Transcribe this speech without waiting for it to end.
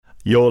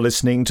You're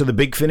listening to the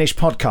Big Finish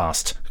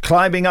podcast,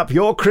 climbing up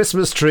your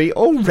Christmas tree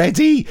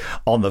already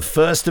on the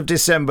 1st of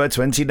December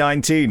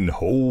 2019.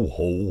 Ho,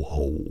 ho,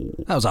 ho.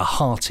 That was a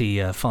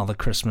hearty Father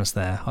Christmas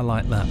there. I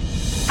like that.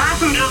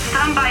 Passengers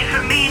stand by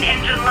for main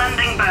engine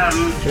landing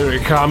burn. Here he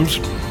comes.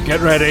 Get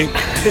ready.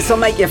 This'll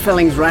make your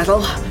fillings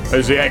rattle.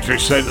 As the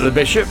actress said to the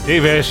bishop,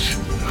 Evis.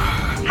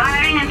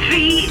 Firing in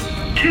 3,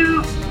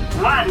 2,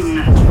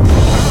 1.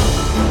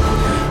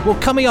 Well,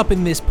 coming up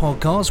in this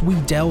podcast, we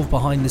delve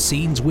behind the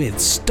scenes with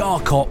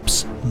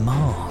Starcops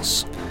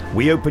Mars.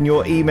 We open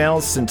your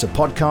emails into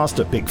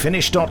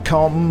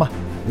podcast@bigfinish.com.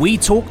 We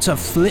talk to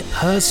Flip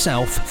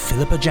herself,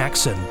 Philippa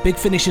Jackson, Big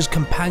Finish's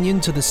companion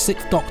to the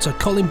Sixth Doctor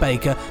Colin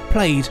Baker,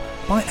 played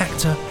by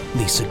actor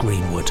Lisa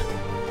Greenwood.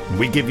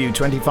 We give you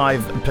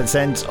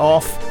 25%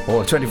 off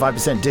or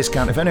 25%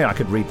 discount, if only I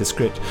could read the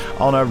script,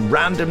 on a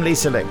randomly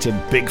selected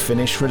Big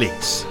Finish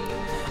release.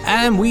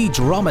 And we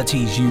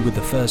dramatise you with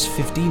the first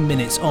 15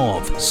 minutes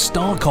of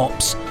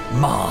Starcops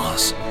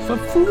Mars for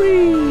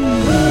free.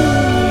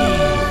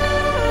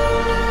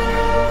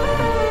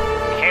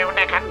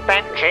 Nick and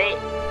Benji.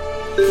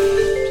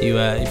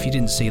 If you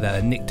didn't see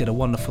that, Nick did a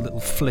wonderful little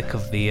flick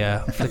of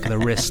the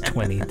wrist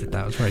when he did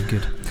that. It was very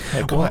good.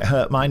 It quite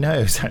hurt my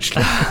nose,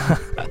 actually.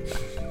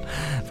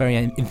 Very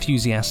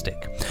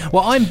enthusiastic.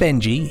 Well, I'm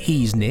Benji,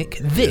 he's Nick.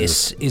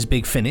 This is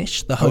Big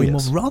Finish, the home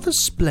of rather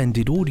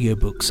splendid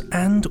audiobooks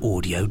and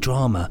audio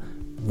drama.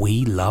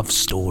 We love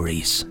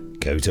stories.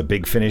 Go to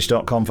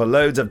bigfinish.com for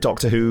loads of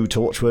Doctor Who,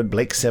 Torchwood,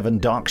 Blake 7,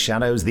 Dark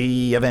Shadows,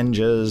 The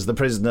Avengers, The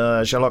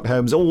Prisoner, Sherlock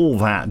Holmes, all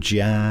that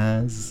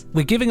jazz.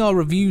 We're giving our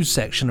reviews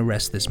section a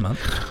rest this month,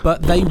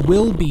 but they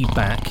will be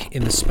back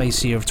in the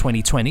space year of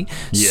 2020.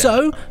 Yeah.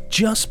 So,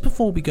 just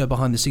before we go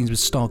behind the scenes with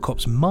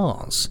Starcops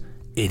Mars,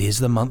 it is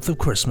the month of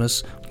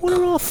Christmas. What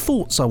are our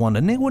thoughts, I wonder?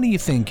 Nick, what are you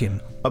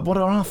thinking? What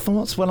are our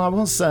thoughts? Well, I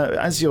was,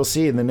 as you'll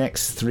see in the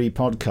next 3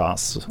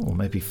 podcasts, or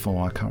maybe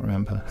 4, I can't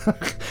remember.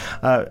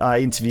 I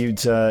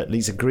interviewed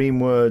Lisa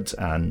Greenwood,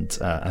 and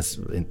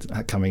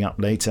coming up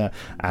later,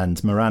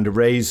 and Miranda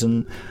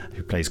Raisin,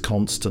 who plays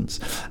Constance,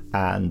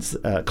 and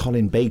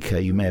Colin Baker,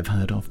 you may have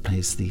heard of,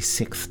 plays the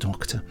Sixth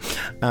Doctor.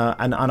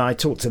 And I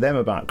talked to them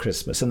about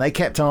Christmas, and they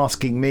kept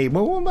asking me,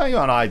 well, and I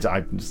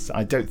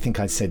don't think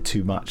I said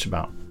too much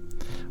about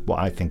what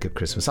I think of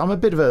Christmas. I'm a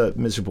bit of a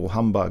miserable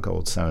humbug,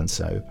 old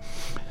so-and-so,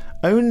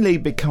 only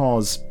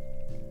because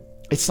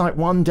it's like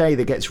one day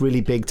that gets really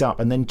bigged up,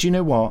 and then do you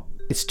know what?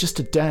 It's just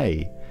a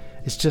day.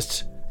 It's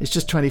just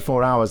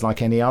 24 hours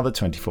like any other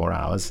 24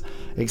 hours,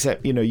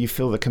 except, you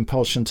feel the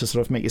compulsion to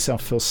sort of make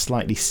yourself feel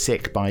slightly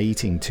sick by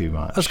eating too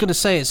much. I was going to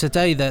say, it's a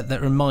day that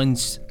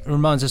reminds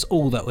us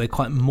all that we're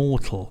quite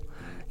mortal.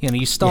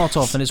 You start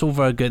off and it's all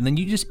very good, and then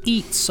you just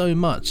eat so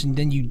much, and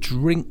then you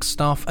drink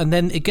stuff, and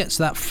then it gets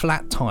to that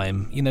flat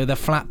time, the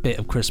flat bit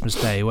of Christmas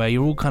Day where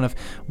you're all kind of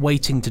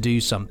waiting to do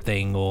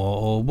something,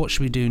 or what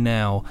should we do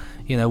now?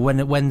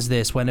 When's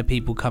this? When are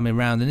people coming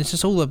around? And it's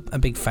just all a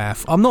big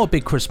faff. I'm not a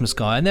big Christmas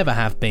guy. I never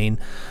have been.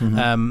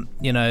 Mm-hmm.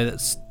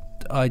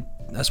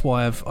 That's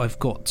why I've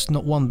got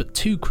not one but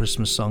 2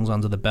 Christmas songs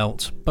under the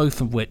belt, both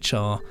of which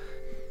are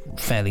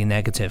fairly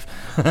negative.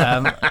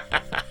 I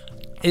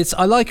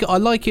like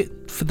it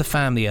for the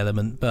family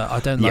element, but I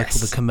don't like all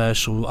the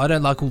commercial. I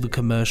don't like all the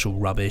commercial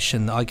rubbish,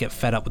 and I get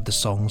fed up with the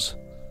songs.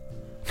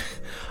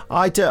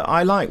 I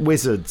like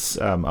Wizards.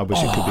 I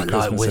wish it could be Christmas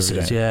like Wizards,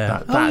 every day.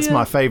 yeah. That's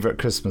my favourite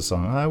Christmas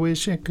song. I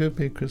wish it could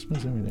be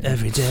Christmas every day.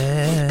 Every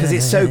day. Because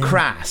it's so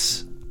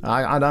crass.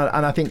 And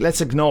I think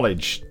let's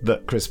acknowledge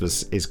that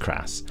Christmas is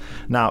crass.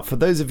 Now, for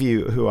those of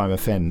you who I'm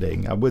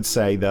offending, I would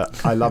say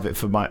that I love it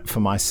for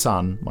my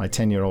son, my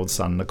 10-year-old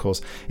son. Of course,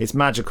 it's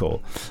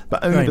magical,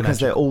 but only because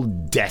they're all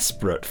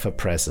desperate for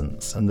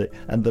presents, and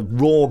the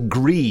raw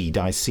greed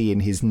I see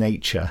in his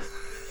nature.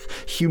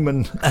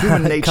 Human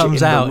nature it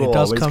comes out. The raw, it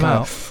does come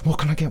out. What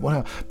can I get? What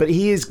else? But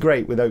he is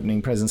great with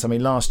opening presents. I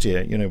mean, last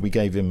year, we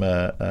gave him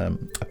a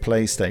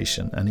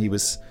PlayStation, and he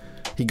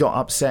got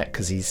upset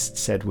because he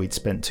said we'd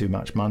spent too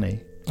much money.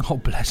 Oh,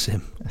 bless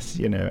him.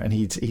 And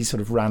he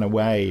sort of ran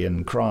away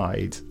and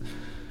cried.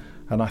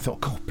 And I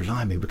thought, God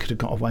blimey, we could have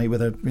got away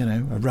with a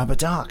rubber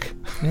duck.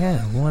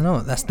 Yeah, why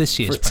not? That's this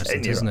year's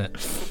present, isn't it?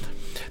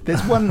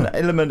 There's one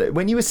element,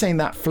 when you were saying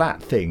that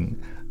flat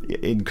thing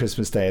in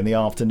Christmas Day in the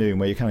afternoon,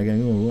 where you're kind of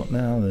going, oh, what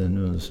now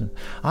then?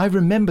 I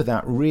remember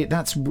that.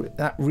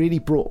 That really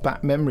brought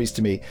back memories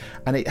to me.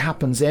 And it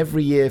happens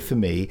every year for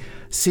me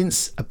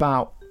since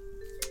about,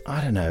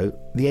 I don't know,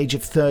 the age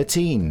of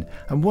 13.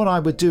 And what I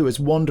would do is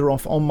wander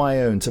off on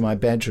my own to my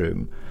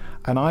bedroom,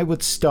 and I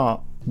would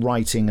start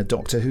writing a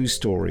Doctor Who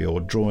story,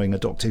 or drawing a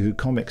Doctor Who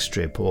comic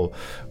strip, or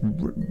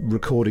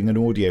recording an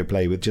audio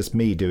play with just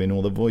me doing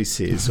all the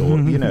voices, or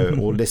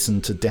or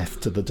listen to Death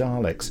to the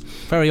Daleks.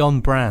 Very on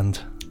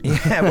brand.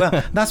 Yeah,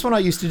 well, that's what I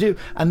used to do,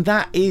 and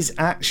that is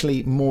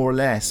actually more or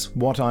less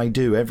what I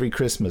do every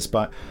Christmas.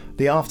 But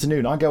the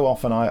afternoon, I go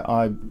off and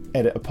I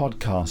edit a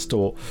podcast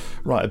or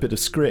write a bit of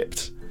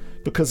script,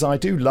 because I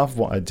do love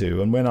what I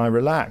do. And when I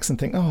relax and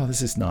think, oh,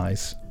 this is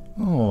nice,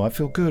 oh, I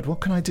feel good, what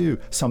can I do?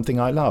 Something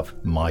I love,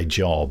 my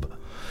job.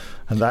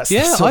 And that's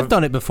Yeah, I've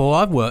done it before.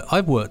 I've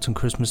worked on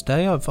Christmas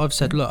Day. I've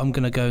said, look, I'm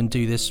going to go and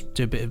do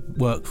a bit of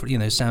work for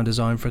sound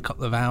design for a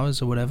couple of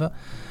hours or whatever.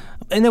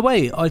 In a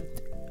way,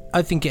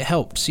 I think it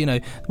helps.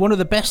 One of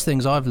the best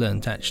things I've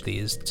learned actually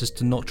is just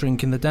to not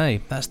drink in the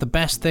day. That's the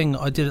best thing.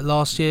 I did it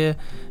last year.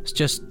 It's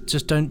just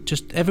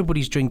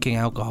everybody's drinking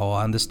alcohol,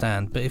 I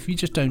understand, but if you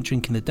just don't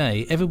drink in the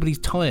day, everybody's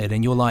tired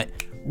and you're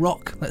like,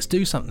 rock, let's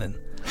do something.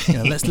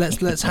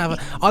 Let's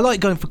have I like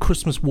going for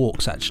Christmas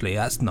walks actually.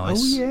 That's nice.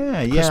 Oh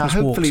yeah. Christmas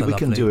Hopefully walks we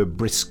can lovely. do a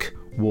brisk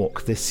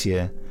walk this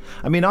year.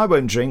 I mean, I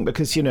won't drink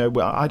because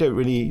I don't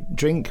really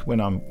drink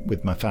when I'm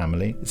with my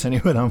family. It's only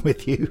when I'm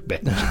with you,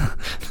 Ben.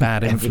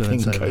 Bad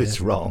influence. Everything goes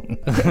wrong.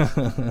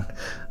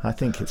 I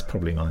think it's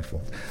probably my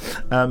fault.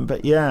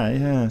 But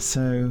yeah.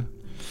 So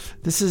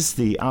this is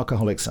the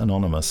Alcoholics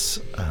Anonymous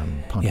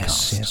podcast.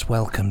 Yes.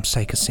 Welcome.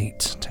 Take a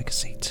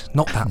seat.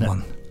 Not that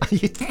one.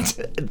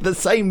 The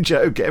same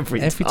joke every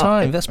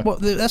time. That's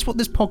what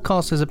this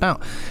podcast is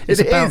about. It's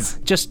It about is.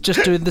 just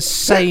doing the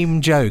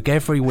same joke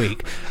every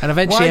week, and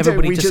eventually Why don't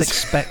everybody we just just-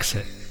 expects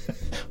it.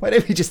 Why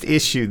don't we just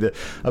issue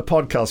a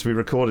podcast we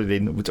recorded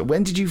in?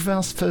 When did you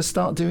first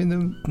start doing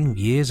them?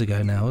 Years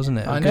ago now, wasn't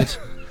it? I know.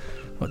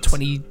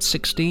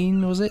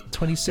 2016 was it?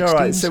 2016. All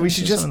right, so we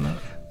should just something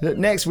like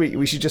next week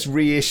we should just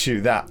reissue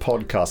that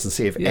podcast and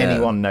see if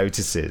anyone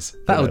notices.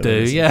 That'll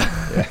do.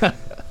 Yeah.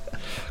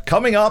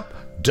 Coming up,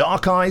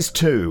 Dark Eyes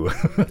 2.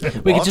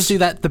 We could just do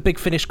the Big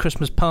Finish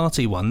Christmas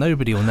party one.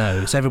 Nobody will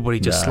know. It's everybody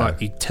just No.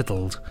 slightly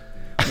tiddled,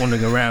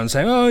 wandering around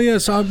saying, "Oh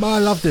yes, I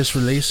love this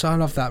release. I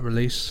love that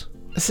release."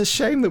 It's a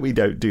shame that we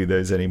don't do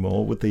those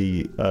anymore with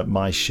the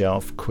My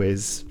Shelf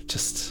quiz.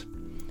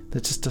 There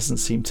just doesn't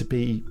seem to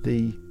be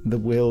the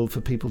will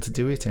for people to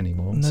do it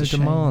anymore. It's No a shame,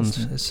 demand.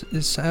 isn't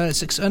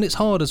it? And it's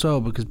hard as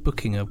well because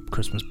booking a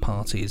Christmas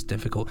party is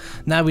difficult.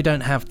 Now we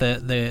don't have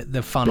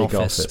the fun Big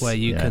office where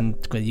you yeah.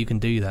 can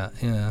do that.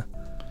 Yeah.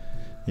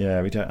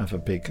 Yeah, we don't have a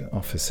big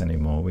office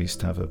anymore. We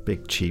used to have a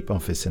big cheap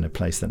office in a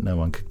place that no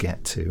one could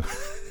get to.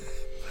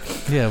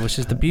 Yeah, which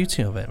is the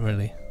beauty of it,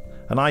 really.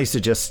 And I used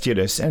to just,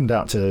 send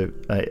out to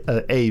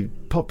a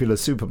popular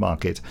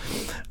supermarket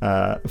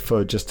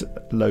for just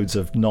loads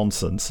of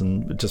nonsense,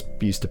 and just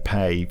used to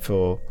pay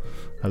for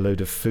a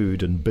load of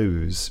food and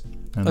booze.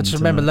 And, I just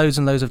remember loads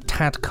and loads of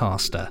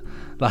Tadcaster,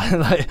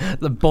 like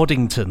the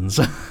Boddingtons.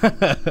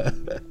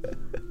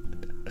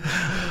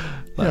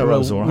 Yeah, that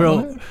was all right,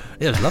 wasn't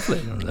it was lovely.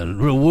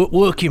 Real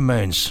working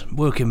man's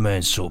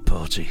sort of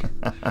party.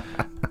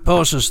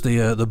 Pass us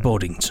the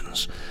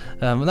Boddingtons.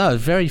 That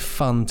was very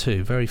fun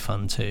too.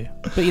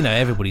 But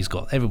everybody's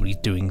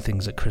doing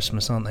things at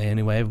Christmas, aren't they?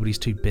 Anyway, everybody's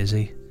too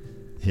busy.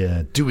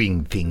 Yeah,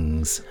 doing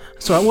things.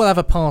 So we'll have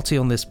a party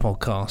on this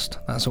podcast.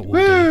 That's what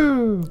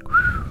we'll do.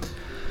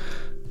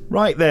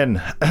 Right then,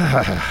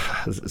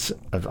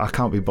 I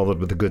can't be bothered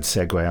with a good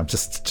segue. I'm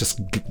just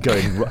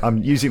going. I'm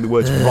using the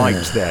words right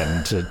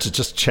then to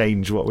just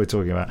change what we're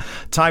talking about.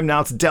 Time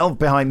now to delve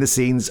behind the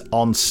scenes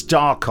on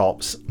Star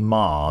Cops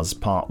Mars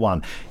Part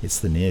 1. It's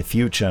the near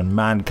future, and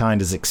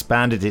mankind has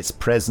expanded its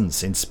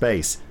presence in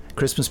space.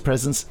 Christmas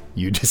presents,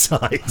 you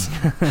decide.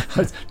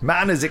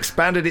 Man has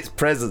expanded its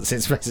presence in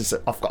space.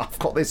 I've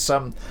got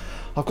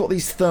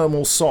these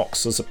thermal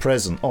socks as a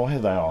present. Oh, here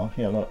they are.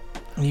 Here, look.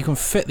 You can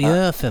fit the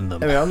Earth in them.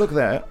 There we are, look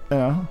there.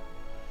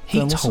 Heat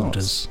Thermal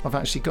holders. socks. I've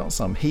actually got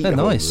some heat They're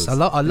holders. nice.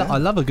 I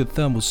love a good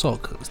thermal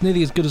sock. It's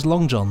nearly as good as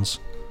Long John's.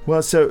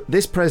 Well, so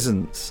this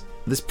present,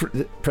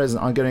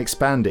 I'm going to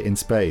expand it in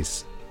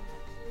space.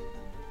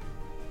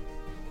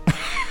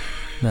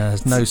 No,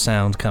 there's no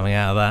sound coming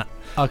out of that.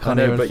 I I can't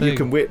hear know, a but you thing.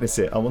 can witness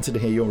it. I wanted to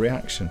hear your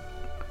reaction.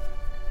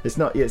 It's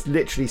not. It's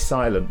literally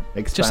silent.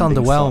 Just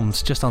Expanding underwhelmed.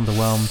 socks. Just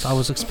underwhelmed. I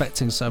was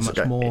expecting so much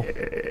more.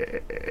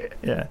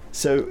 Yeah.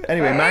 So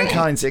anyway,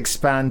 mankind's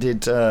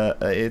expanded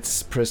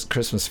its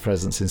Christmas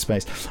presence in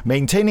space.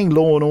 Maintaining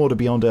law and order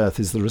beyond Earth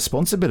is the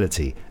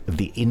responsibility of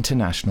the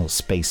International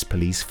Space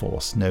Police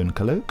Force, known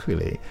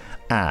colloquially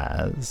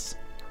as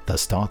the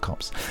Star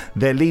Cops.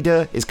 Their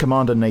leader is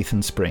Commander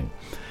Nathan Spring.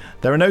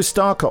 There are no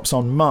Star Cops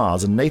on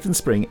Mars, and Nathan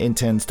Spring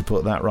intends to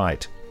put that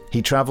right.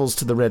 He travels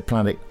to the Red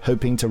Planet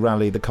hoping to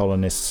rally the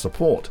colonists'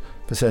 support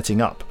for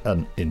setting up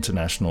an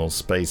International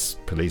Space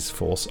Police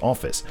Force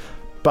office.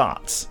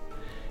 But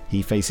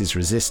he faces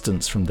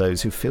resistance from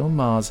those who feel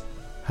Mars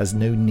has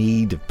no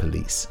need of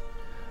police.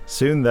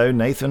 Soon, though,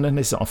 Nathan and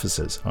his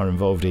officers are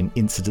involved in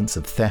incidents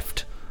of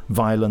theft,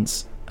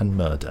 violence, and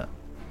murder.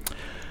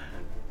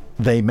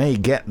 They may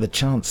get the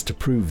chance to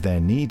prove they're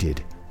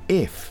needed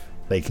if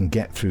they can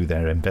get through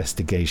their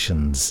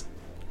investigations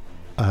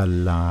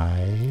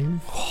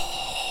alive.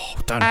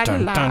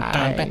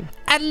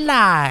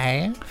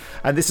 Alive.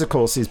 And this, of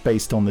course, is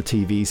based on the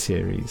TV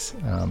series.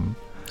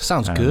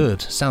 Sounds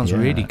good. Sounds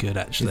really good,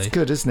 actually. It's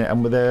good, isn't it?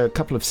 And there are a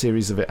couple of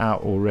series of it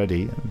out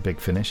already, Big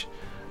Finish.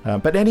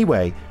 But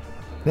anyway,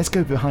 let's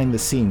go behind the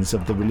scenes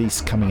of the release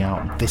coming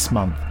out this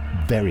month,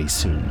 very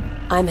soon.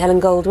 I'm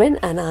Helen Goldwyn,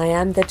 and I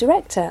am the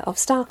director of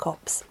Star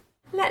Cops.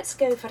 Let's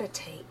go for a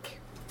take.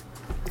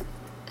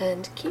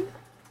 And cue.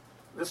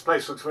 This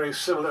place looks very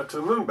similar to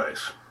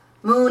Moonbase.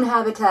 Moon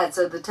habitats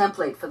are the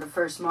template for the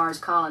first Mars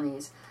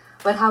colonies,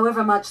 but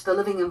however much the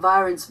living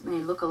environs may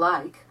look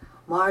alike,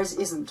 Mars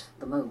isn't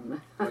the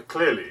moon.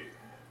 Clearly.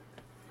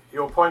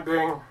 Your point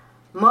being?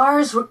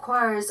 Mars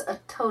requires a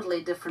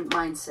totally different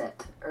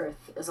mindset.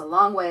 Earth is a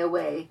long way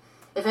away.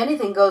 If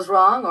anything goes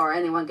wrong or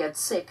anyone gets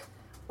sick,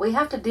 we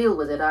have to deal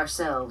with it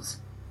ourselves.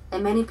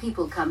 And many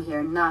people come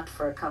here not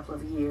for a couple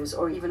of years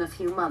or even a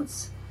few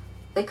months.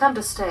 They come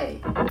to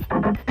stay.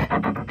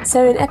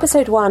 So in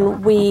episode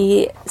 1,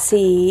 we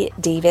see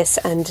Devis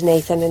and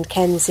Nathan and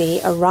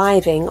Kenzie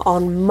arriving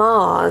on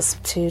Mars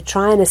to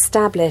try and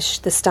establish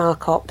the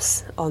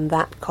Starcops on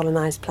that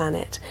colonised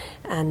planet.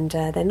 And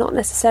they're not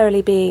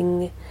necessarily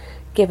being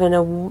given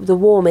the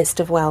warmest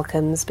of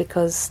welcomes,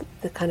 because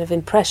the kind of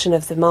impression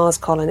of the Mars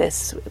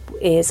colonists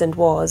is and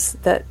was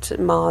that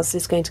Mars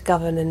is going to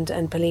govern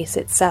and police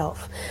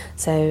itself.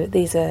 So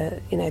these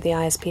are, the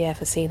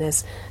ISPF are seen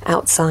as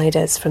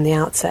outsiders from the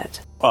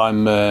outset.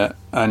 I'm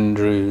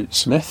Andrew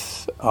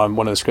Smith. I'm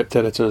one of the script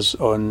editors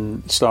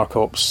on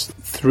Starcops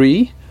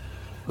 3,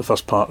 the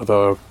first part of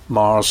our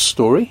Mars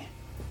story,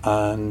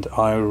 and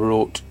I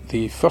wrote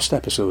the first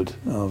episode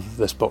of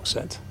this box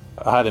set.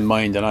 I had in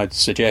mind, and I'd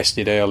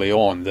suggested early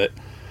on, that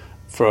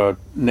for our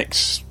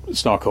next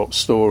Starcops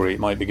story it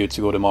might be good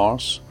to go to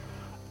Mars.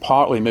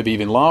 Partly, maybe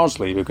even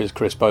largely, because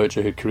Chris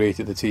Boucher, who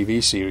created the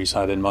TV series,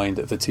 had in mind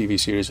that if the TV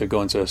series had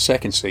gone to a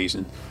second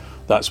season,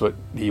 that's what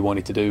he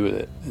wanted to do with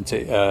it, and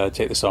take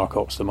the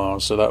Starcops to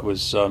Mars. So that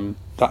was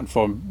that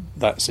informed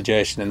that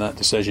suggestion and that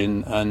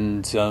decision.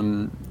 And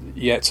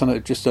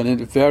it's just a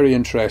very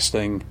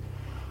interesting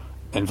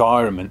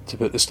environment to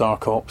put the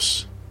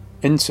Starcops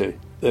into.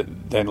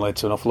 That then led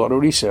to an awful lot of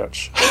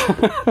research.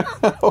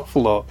 An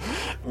awful lot.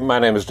 My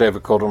name is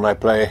David Caudle and I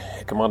play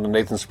Commander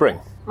Nathan Spring.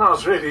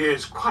 Mars really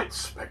is quite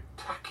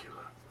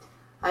spectacular.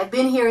 I've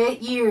been here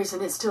 8 years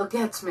and it still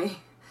gets me.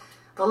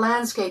 The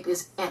landscape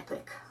is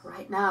epic.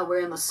 Right now we're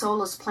in the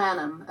Solus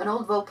Planum, an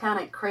old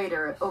volcanic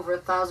crater over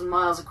 1,000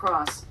 miles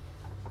across.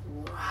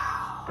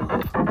 Wow.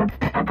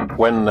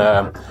 When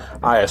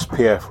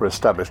ISPF were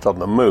established on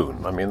the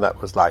moon, that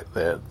was like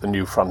the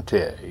new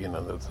frontier,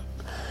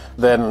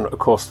 Then, of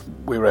course,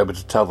 we were able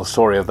to tell the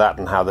story of that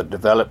and how that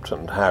developed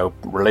and how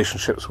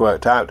relationships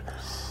worked out.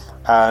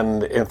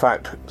 And, in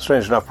fact,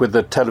 strange enough, with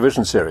the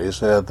television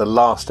series, the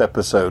last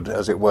episode,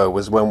 as it were,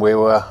 was when we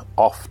were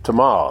off to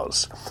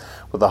Mars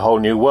with a whole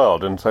new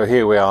world. And so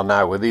here we are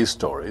now with these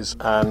stories.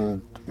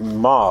 And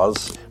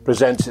Mars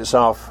presents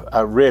itself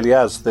really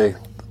as the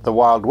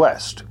Wild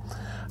West.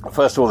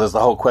 First of all, there's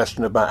the whole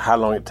question about how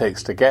long it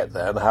takes to get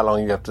there and how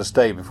long you have to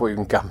stay before you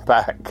can come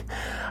back,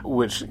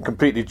 which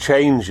completely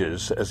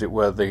changes, as it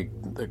were, the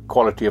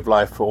quality of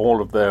life for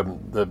all of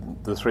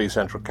the three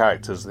central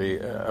characters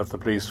of the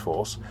police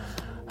force,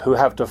 who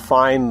have to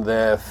find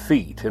their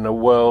feet in a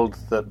world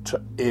that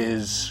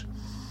is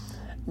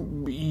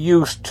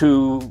used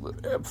to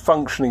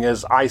functioning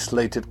as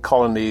isolated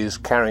colonies,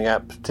 carrying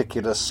out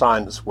particular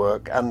science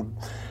work, and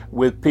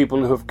with people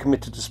who have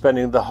committed to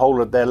spending the whole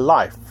of their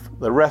life,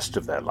 the rest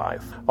of their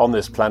life, on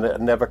this planet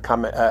and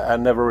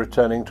never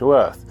returning to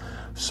Earth.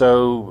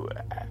 So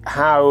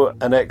how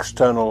an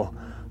external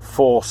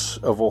force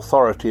of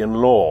authority and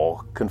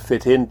law can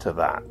fit into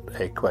that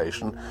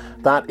equation,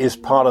 that is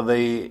part of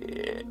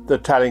the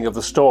telling of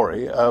the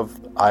story of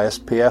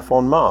ISPF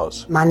on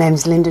Mars. My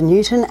name's Linda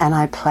Newton and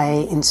I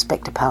play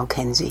Inspector Pal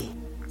Kenzie.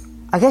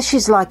 I guess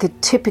she's like a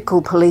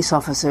typical police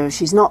officer.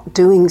 She's not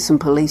doing some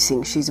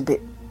policing. She's a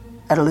bit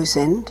at a loose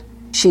end.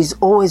 She's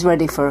always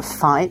ready for a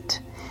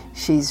fight.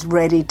 She's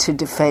ready to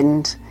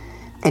defend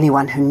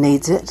anyone who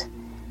needs it.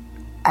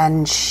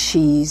 And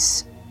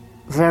she's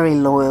very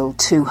loyal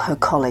to her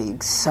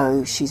colleagues,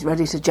 so she's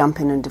ready to jump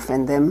in and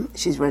defend them.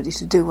 She's ready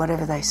to do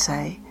whatever they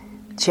say.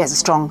 She has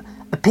strong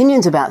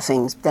opinions about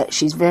things that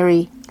she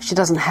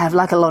doesn't have,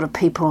 like a lot of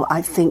people,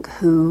 I think,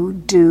 who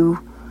do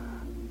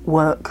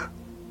work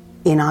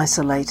in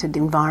isolated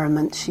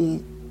environments.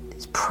 She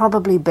is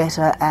probably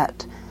better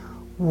at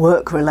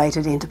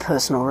work-related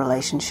interpersonal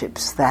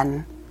relationships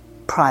than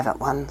private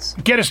ones.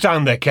 Get us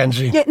down there,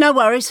 Kenzie. Yeah, no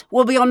worries.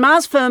 We'll be on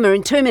Mars Firma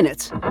in 2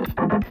 minutes.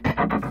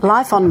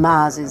 Life on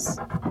Mars is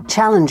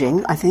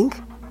challenging, I think.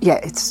 Yeah,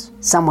 it's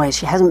somewhere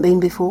she hasn't been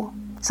before,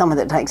 somewhere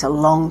that takes a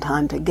long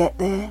time to get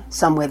there,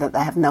 somewhere that they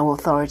have no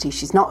authority.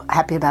 She's not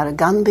happy about a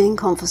gun being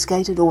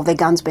confiscated or their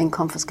guns being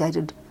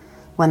confiscated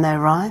when they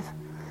arrive,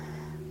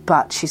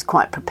 but she's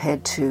quite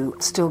prepared to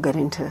still get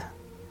into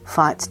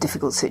fights,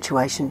 difficult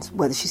situations,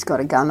 whether she's got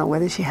a gun or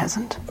whether she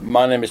hasn't.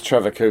 My name is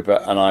Trevor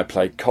Cooper and I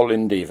play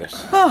Colin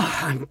Devis. Oh,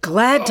 I'm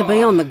glad to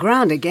be on the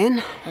ground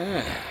again.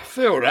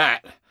 Feel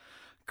that.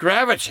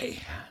 Gravity.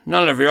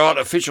 None of your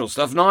artificial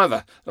stuff,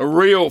 neither. The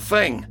real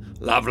thing.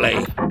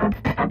 Lovely.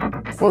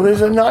 Well,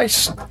 there's a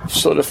nice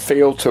sort of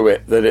feel to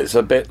it that it's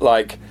a bit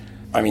like,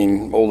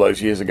 all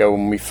those years ago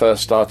when we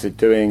first started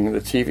doing the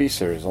TV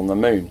series on the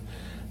moon,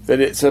 that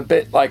it's a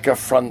bit like a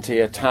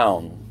frontier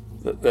town,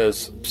 that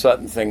there's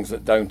certain things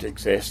that don't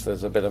exist.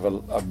 There's a bit of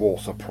a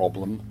water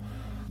problem.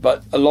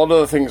 But a lot of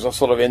the things are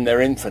sort of in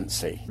their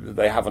infancy.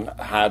 They haven't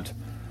had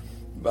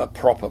a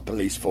proper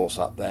police force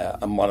up there,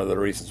 and one of the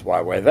reasons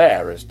why we're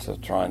there is to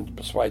try and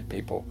persuade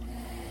people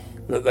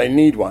that they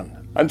need one.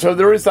 And so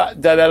there is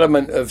that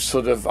element of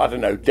sort of, I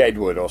don't know,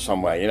 Deadwood or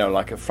somewhere, you know,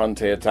 like a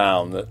frontier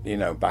town that, you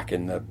know, back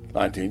in the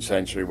 19th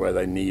century where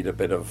they need a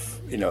bit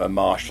of, you know, a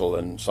marshal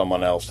and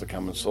someone else to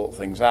come and sort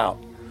things out.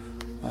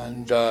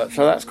 And so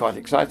that's quite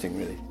exciting,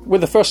 really.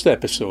 With the first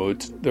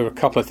episode, there were a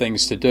couple of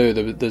things to do.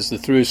 There's the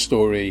through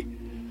story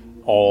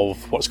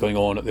of what's going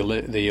on at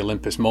the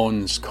Olympus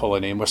Mons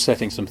colony, and we're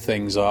setting some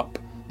things up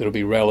that will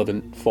be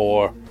relevant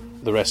for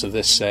the rest of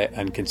this set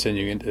and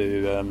continuing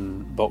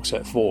into box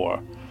set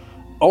 4.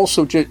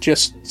 Also,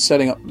 just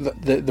setting up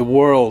the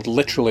world,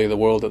 literally the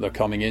world that they're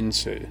coming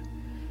into,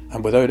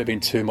 and without it being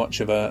too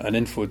much of an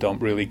info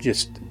dump, really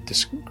just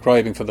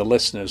describing for the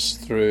listeners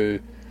through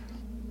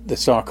the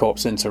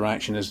Starcops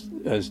interaction as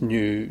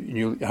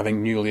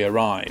having newly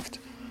arrived,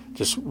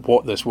 just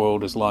what this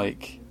world is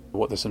like,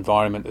 what this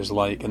environment is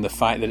like, and the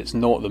fact that it's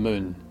not the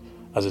moon,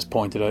 as is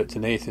pointed out to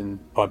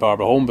Nathan by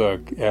Barbara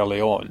Holmberg early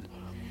on.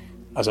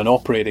 As an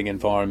operating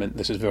environment,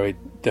 this is very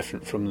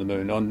different from the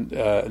moon. On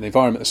an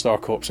environment the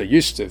Starcops are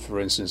used to, for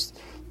instance,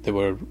 they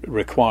were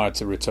required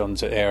to return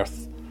to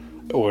Earth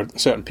over a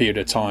certain period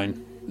of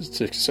time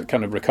to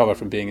kind of recover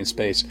from being in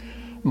space.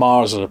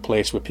 Mars is a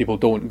place where people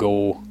don't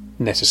go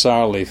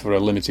necessarily for a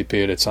limited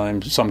period of time.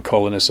 Some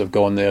colonists have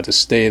gone there to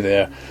stay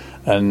there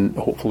and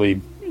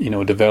hopefully, you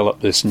know,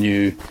 develop this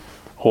new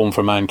home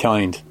for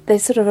mankind. They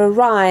sort of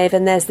arrive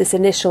and there's this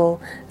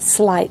initial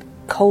slight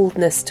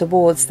coldness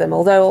towards them,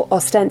 although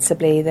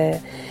ostensibly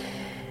the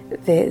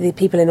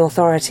people in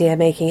authority are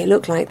making it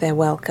look like they're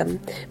welcome,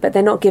 but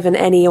they're not given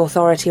any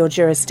authority or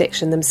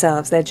jurisdiction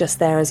themselves. They're just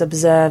there as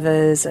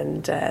observers,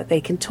 and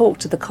they can talk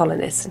to the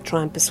colonists and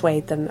try and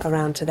persuade them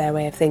around to their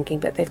way of thinking,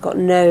 but they've got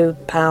no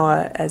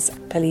power as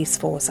police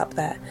force up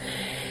there.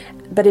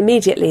 But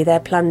immediately they're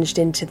plunged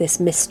into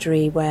this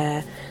mystery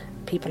where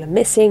people are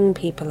missing,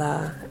 people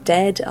are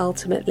dead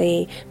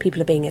ultimately,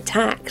 people are being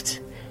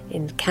attacked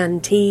in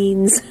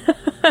canteens,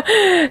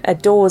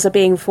 doors are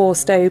being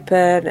forced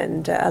open,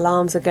 and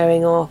alarms are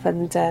going off,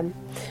 and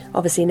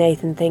obviously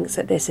Nathan thinks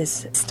that this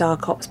is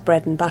Starcop's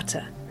bread and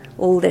butter.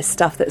 All this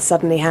stuff that's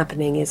suddenly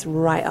happening is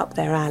right up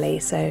their alley,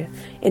 so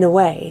in a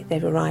way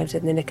they've arrived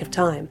in the nick of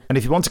time. And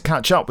if you want to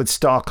catch up with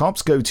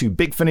Starcops, go to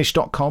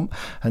bigfinish.com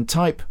and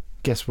type,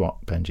 guess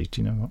what, Benji,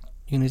 do you know what?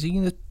 Is he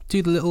going to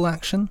do the little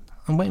action?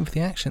 I'm waiting for the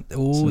action.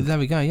 Oh, there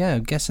we go. Yeah,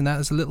 I'm guessing that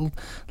is a little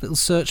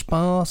search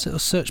bar, little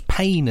search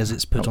pane as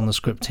it's put on the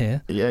script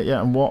here.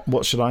 Yeah. And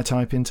what should I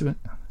type into it?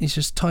 It's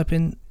just type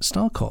in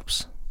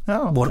Starcops.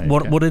 Oh,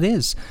 what it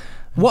is.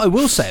 What I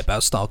will say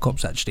about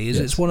Starcops actually is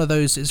it's one of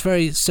those. It's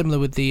very similar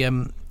with the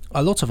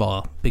a lot of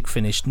our Big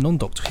Finish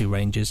non-Doctor Who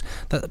ranges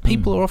that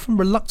people are often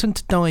reluctant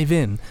to dive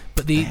in,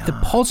 but the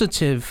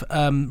positive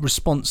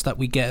response that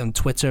we get on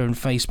Twitter and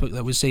Facebook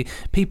that we see,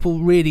 people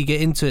really get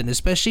into it, and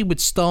especially with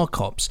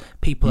Starcops,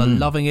 people are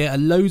loving it,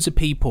 and loads of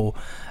people,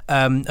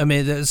 I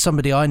mean, there's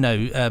somebody I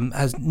know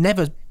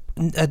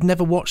had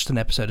never watched an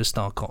episode of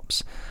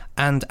Starcops,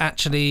 and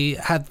actually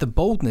had the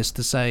boldness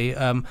to say,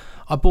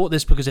 I bought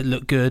this because it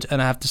looked good, and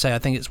I have to say I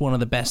think it's one of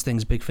the best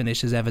things Big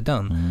Finish has ever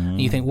done.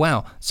 And you think,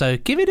 wow, so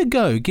give it a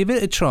go, give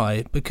it a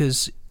try,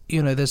 because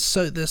you know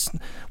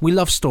we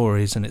love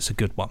stories and it's a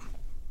good one.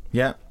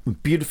 Yeah,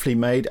 beautifully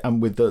made,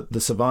 and with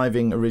the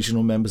surviving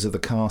original members of the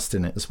cast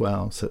in it as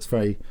well, so it's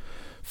very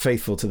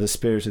faithful to the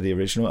spirit of the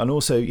original, and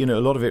also, you know,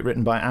 a lot of it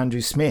written by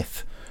Andrew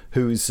Smith,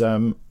 who's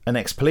an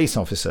ex-police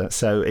officer,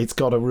 so it's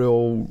got a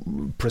real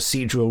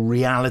procedural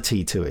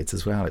reality to it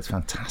as well. It's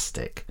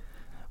fantastic.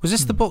 Was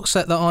this the box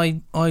set that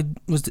I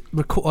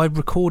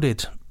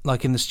recorded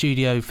like in the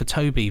studio for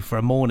Toby for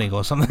a morning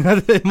or something?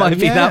 It might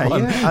be that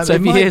one. Yeah. So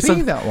if you hear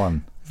that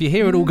one, if you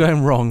hear it all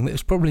going wrong,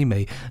 it's probably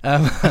me.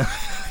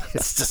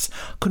 It's just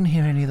couldn't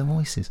hear any of the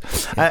voices.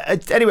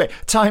 Anyway,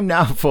 time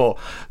now for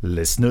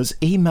listeners'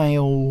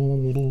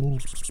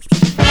 emails.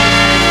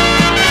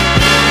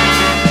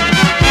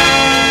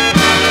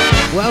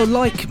 Well,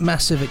 like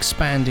massive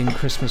expanding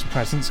Christmas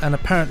presents, and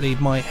apparently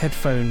my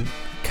headphone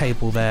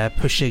cable there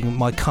pushing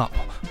my cup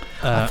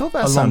I thought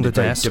that along the sounded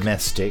very desk.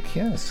 domestic,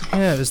 yes.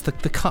 Yeah, it was the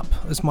cup.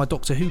 It's my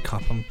Doctor Who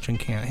cup I'm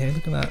drinking out here.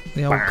 Look at that.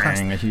 The old,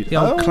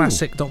 Bang,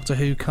 classic Doctor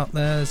Who cup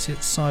there. It's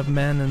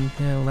Cybermen and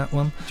all that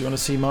one. Do you want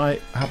to see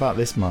how about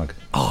this mug?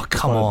 Oh,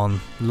 come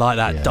on. Like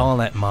that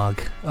Dalek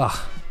mug.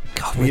 Oh,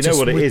 God. You know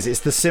what it is?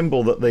 It's the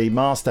symbol that the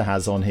Master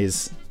has on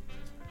his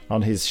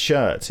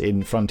shirt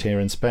in Frontier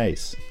in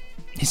Space.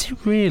 Is it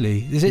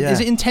really? Is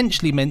it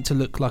intentionally meant to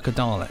look like a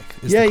Dalek?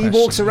 He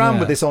walks around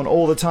with this on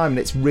all the time, and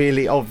it's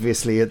really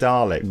obviously a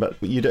Dalek. But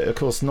you do, of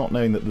course, not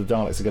knowing that the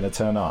Daleks are going to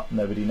turn up,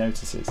 nobody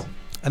notices.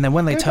 And then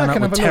when they turn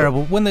up with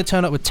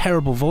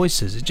terrible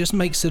voices, it just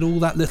makes it all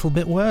that little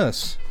bit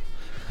worse.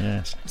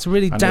 Yes, it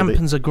really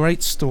dampens a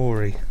great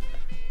story.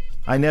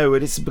 I know,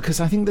 it's because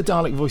I think the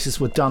Dalek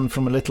voices were done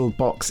from a little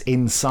box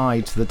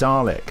inside the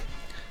Dalek.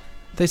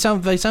 They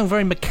sound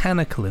very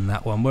mechanical in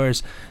that one,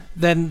 whereas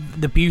then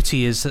the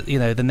beauty is that,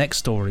 the next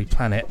story,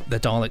 Planet, the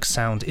Daleks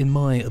sound, in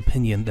my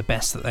opinion, the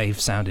best that they've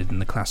sounded in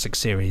the classic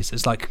series.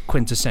 It's like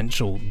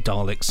quintessential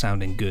Daleks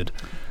sounding good.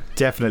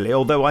 Definitely.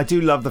 Although I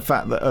do love the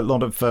fact that a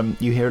lot of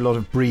you hear a lot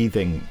of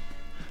breathing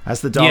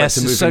as the Daleks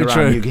are moving around.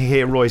 True. You can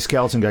hear Roy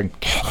Skelton going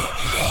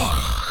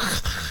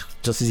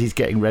just as he's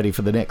getting ready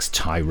for the next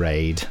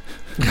tirade.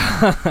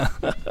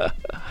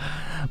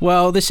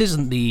 Well, this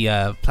isn't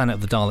the Planet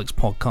of the Daleks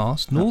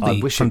podcast, nor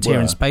the Frontier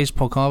in Space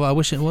podcast. I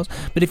wish it was.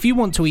 But if you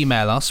want to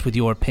email us with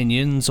your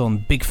opinions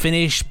on Big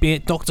Finish, be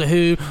it Doctor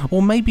Who,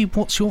 or maybe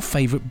what's your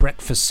favourite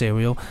breakfast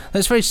cereal,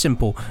 that's very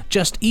simple.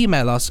 Just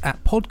email us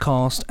at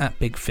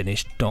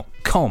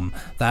podcast@bigfinish.com.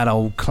 That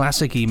old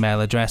classic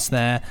email address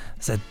there.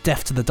 There's a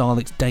Death to the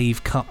Daleks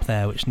Dave cup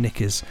there, which Nick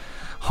is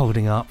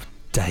holding up.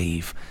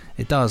 Dave.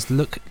 It does.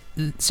 Look,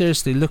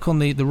 seriously, look on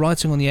the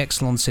writing on the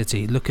Exelon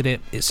City. Look at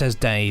it. It says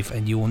Dave,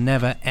 and you will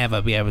never,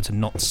 ever be able to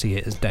not see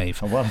it as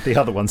Dave. Well, the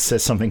other one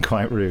says something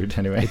quite rude,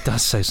 anyway. It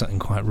does say something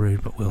quite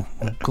rude, but we'll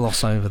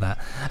gloss over that.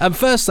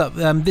 First up,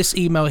 this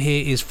email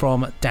here is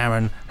from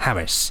Darren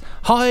Harris.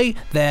 Hi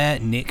there,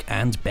 Nick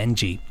and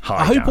Benji. Hi,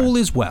 I hope Darren. all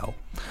is well.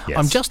 Yes.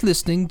 I'm just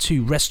listening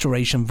to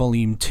Restoration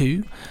Volume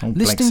 2.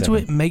 Listening to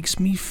it makes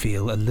me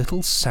feel a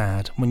little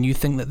sad when you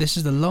think that this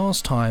is the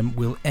last time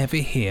we'll ever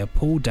hear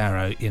Paul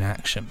Darrow in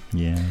action.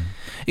 Yeah.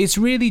 It's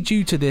really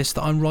due to this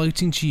that I'm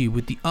writing to you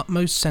with the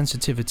utmost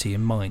sensitivity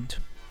in mind.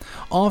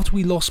 After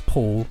we lost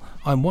Paul,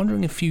 I'm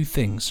wondering a few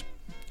things.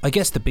 I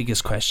guess the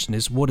biggest question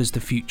is, what is the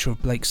future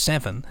of Blake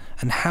 7,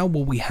 and how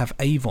will we have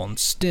Avon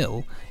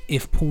still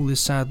if Paul is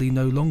sadly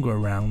no longer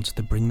around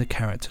to bring the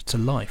character to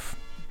life?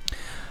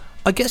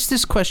 I guess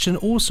this question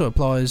also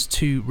applies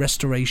to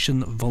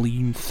Restoration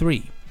Volume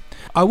 3.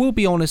 I will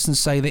be honest and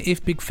say that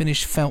if Big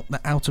Finish felt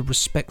that out of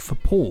respect for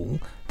Paul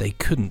they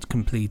couldn't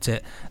complete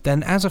it,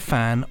 then as a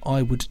fan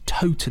I would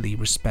totally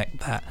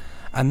respect that,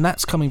 and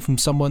that's coming from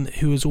someone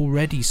who has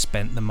already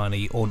spent the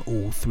money on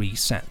all 3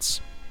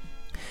 sets.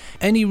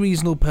 Any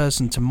reasonable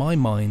person to my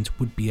mind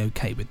would be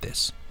okay with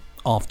this.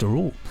 After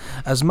all,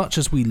 as much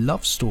as we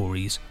love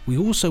stories, we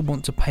also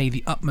want to pay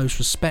the utmost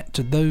respect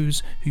to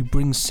those who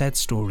bring said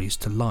stories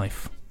to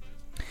life.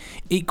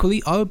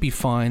 Equally, I would be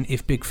fine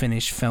if Big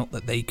Finish felt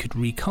that they could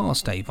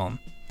recast Avon.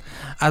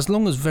 As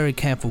long as very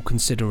careful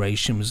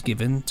consideration was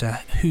given to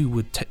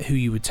who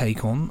you would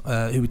take on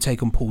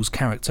Paul's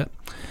character,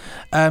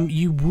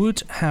 you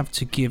would have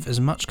to give as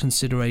much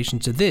consideration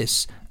to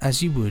this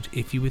as you would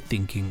if you were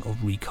thinking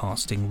of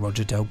recasting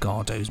Roger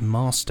Delgado's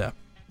Master.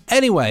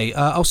 Anyway,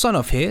 I'll sign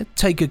off here.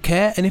 Take good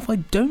care, and if I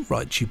don't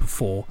write you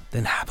before,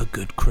 then have a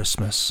good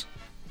Christmas.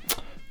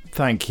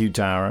 Thank you,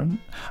 Darren.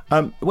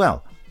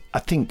 Well, I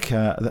think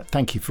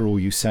thank you for all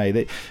you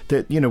say.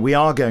 That we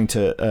are going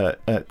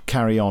to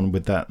carry on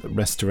with that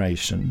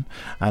restoration,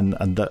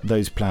 and that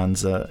those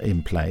plans are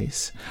in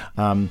place.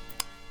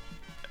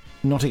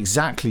 Not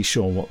exactly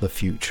sure what the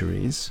future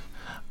is.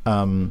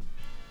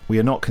 We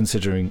are not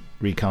considering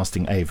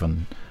recasting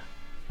Avon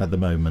at the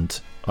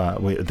moment.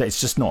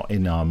 It's just not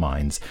in our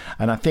minds,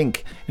 and I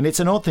think, and it's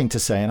an odd thing to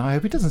say, and I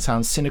hope it doesn't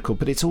sound cynical,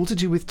 but it's all to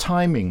do with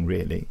timing,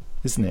 really,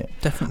 isn't it?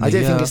 Definitely. I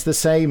don't think it's the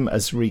same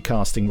as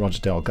recasting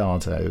Roger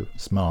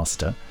Delgado's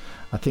Master.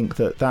 I think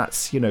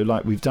that's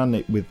like we've done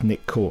it with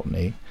Nick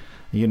Courtney,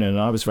 and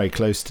I was very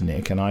close to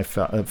Nick, and I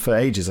felt for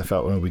ages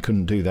we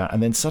couldn't do that,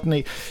 and then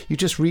suddenly you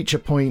just reach a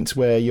point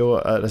where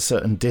you're at a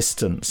certain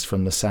distance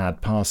from the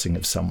sad passing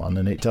of someone,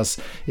 and it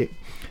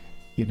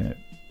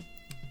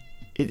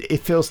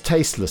feels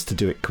tasteless to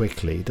do it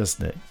quickly,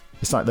 doesn't it?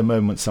 It's like the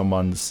moment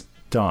someone's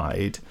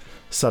died,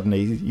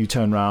 suddenly you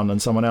turn around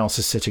and someone else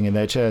is sitting in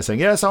their chair saying,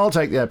 yes, I'll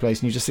take their place,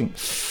 and you just think,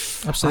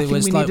 absolutely,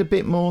 I think we need a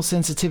bit more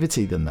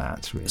sensitivity than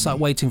that, really. It's like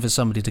waiting for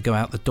somebody to go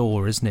out the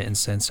door, isn't it, and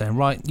saying,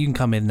 right, you can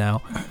come in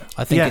now.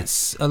 I think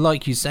it's,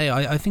 like you say,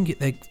 I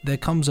think there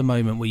comes a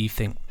moment where you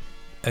think,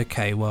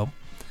 okay, well,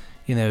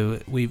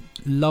 we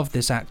love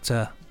this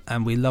actor,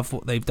 and we love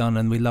what they've done,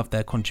 and we love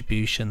their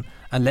contribution,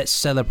 and let's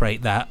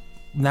celebrate that.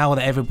 Now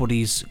that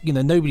everybody's,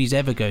 nobody's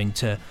ever going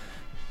to,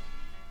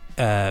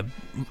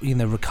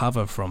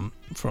 recover from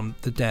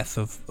the death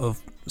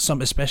of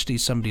some, especially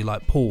somebody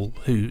like Paul,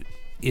 who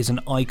is an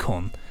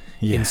icon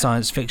in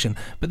science fiction.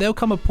 But there'll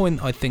come a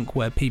point, I think,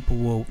 where people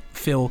will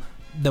feel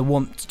they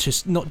want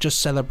to not just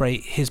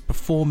celebrate his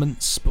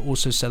performance, but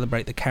also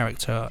celebrate the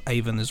character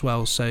Avon as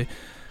well. So,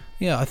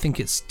 yeah, I think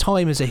it's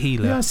time as a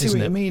healer. Yeah, I see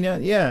what you mean.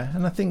 Yeah,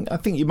 and I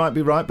think you might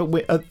be right,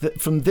 but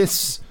from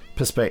this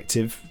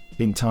perspective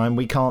in time,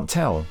 we can't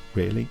tell,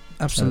 really.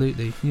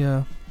 Absolutely,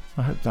 yeah.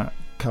 I hope that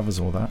covers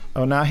all that.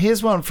 Oh, now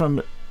here's one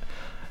from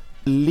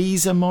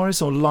Lisa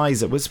Morris, or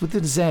Liza. It was with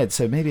a Z,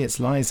 so maybe it's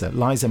Liza.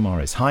 Liza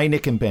Morris. Hi,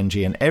 Nick and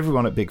Benji and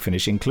everyone at Big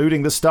Finish,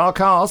 including the star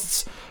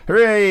casts.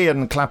 Hooray!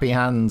 And clappy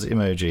hands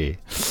emoji.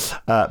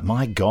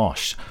 My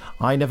gosh,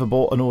 I never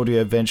bought an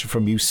audio adventure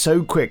from you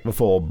so quick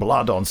before.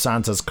 Blood on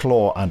Santa's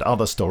Claw and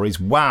other stories.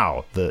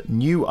 Wow, the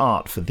new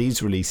art for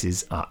these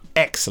releases are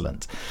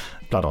excellent.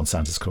 Blood on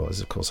Santa's Claw is,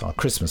 of course, our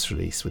Christmas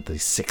release with the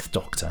 6th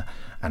Doctor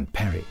and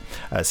Perry.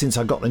 Since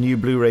I got the new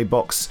Blu-ray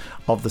box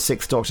of the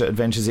Sixth Doctor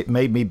Adventures, it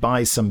made me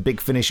buy some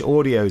Big Finish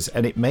audios,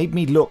 and it made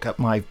me look at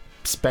my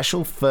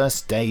special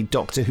first day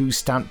Doctor Who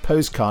stamped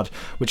postcard,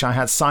 which I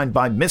had signed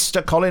by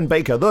Mr. Colin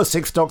Baker, the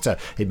Sixth Doctor.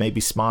 It made me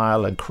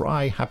smile and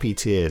cry happy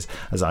tears,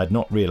 as I had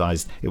not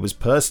realised it was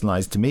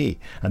personalised to me,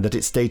 and that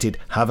it stated,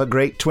 "Have a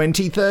great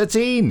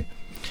 2013."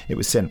 It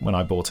was sent when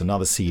I bought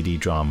another CD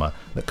drama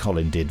that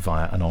Colin did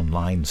via an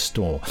online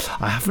store.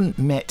 I haven't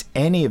met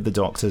any of the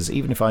Doctors.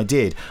 Even if I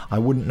did, I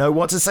wouldn't know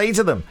what to say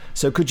to them.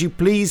 So could you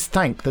please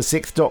thank the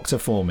Sixth Doctor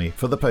for me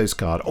for the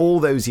postcard all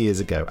those years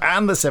ago,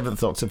 and the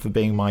Seventh Doctor for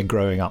being my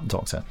growing up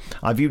Doctor.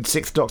 I viewed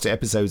Sixth Doctor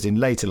episodes in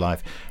later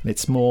life, and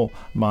it's more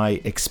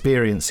my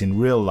experience in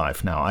real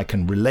life now. I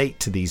can relate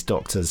to these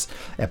Doctors'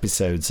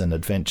 episodes and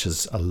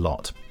adventures a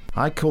lot.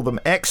 I call them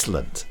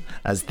excellent,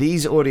 as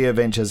these audio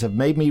adventures have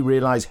made me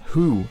realise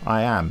who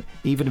I am,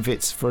 even if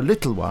it's for a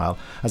little while,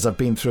 as I've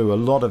been through a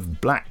lot of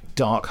black,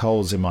 dark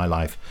holes in my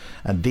life,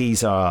 and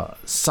these are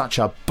such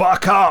a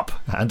buck up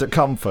and a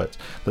comfort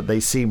that they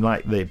seem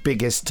like the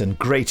biggest and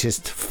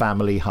greatest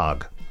family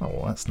hug.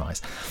 Oh, that's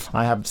nice.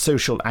 I have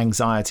social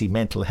anxiety,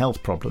 mental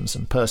health problems,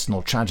 and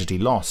personal tragedy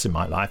loss in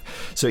my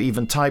life, so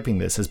even typing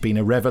this has been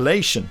a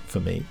revelation for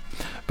me.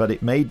 But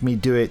it made me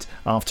do it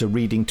after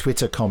reading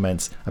Twitter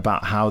comments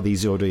about how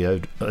these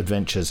audio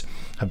adventures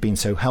have been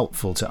so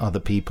helpful to other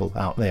people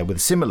out there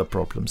with similar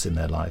problems in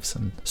their lives,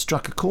 and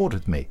struck a chord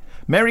with me.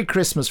 Merry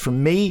Christmas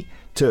from me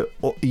to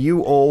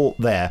you all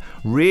there.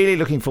 Really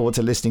looking forward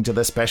to listening to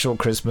the special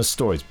Christmas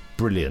stories.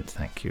 Brilliant.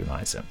 Thank you,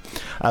 Liza.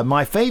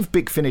 My fave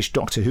Big Finish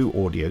Doctor Who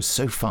audios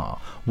so far.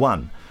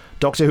 1.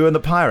 Doctor Who and the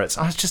Pirates.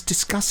 I was just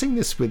discussing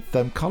this with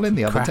Colin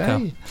the other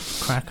day.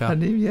 Cracker.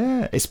 And,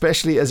 yeah,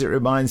 especially as it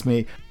reminds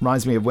me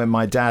of when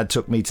my dad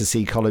took me to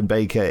see Colin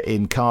Baker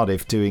in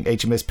Cardiff doing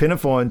HMS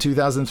Pinafore in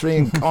 2003.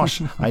 And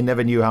gosh, I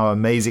never knew how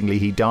amazingly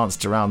he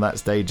danced around that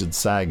stage and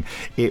sang.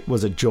 It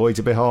was a joy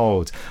to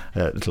behold.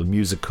 Little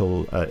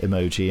musical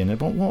emoji.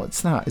 And what's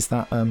that? Is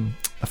that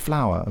a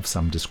flower of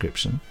some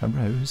description? A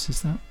rose,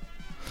 is that?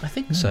 I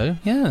think so,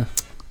 yeah.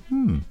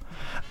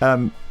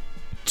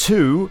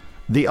 2.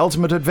 The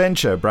Ultimate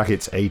Adventure,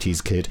 brackets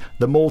 80s kid,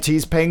 the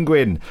Maltese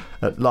Penguin,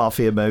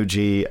 laughy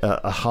emoji,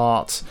 a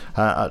heart,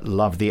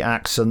 love the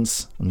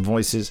accents and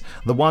voices,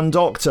 the One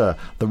Doctor,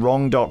 the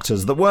Wrong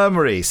Doctors, the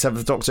Wormery,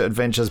 Seventh Doctor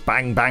Adventures,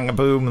 Bang Bang a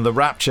Boom, the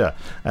Rapture,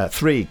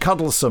 3,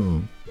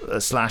 Cuddlesome, / the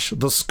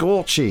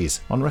Scorchies,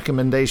 on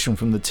recommendation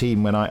from the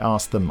team when I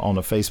asked them on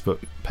a Facebook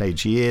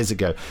page years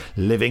ago.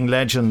 Living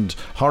Legend,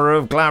 Horror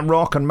of Glam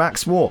Rock, and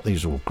Max Warp.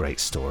 These are all great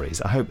stories.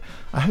 I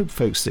hope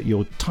folks that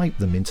you'll type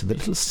them into the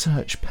little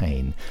search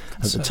pane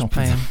at the top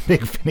of the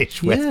Big Finish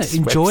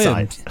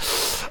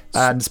website.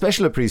 And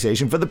special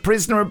appreciation for the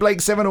Prisoner of Blake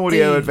 7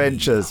 audio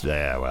adventures.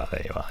 Yeah, well,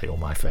 there you are. You're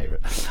my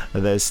favourite.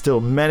 There's still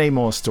many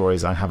more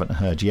stories I haven't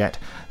heard yet,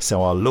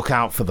 so I'll look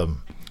out for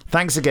them.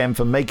 Thanks again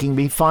for making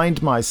me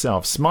find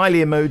myself.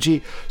 Smiley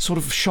emoji, sort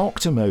of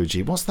shocked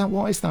emoji. What's that?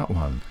 What is that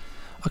one?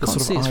 I can't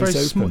see. It's very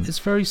small. It's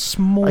very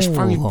small. It's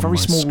very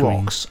small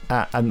rocks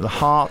and the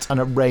heart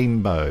and a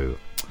rainbow.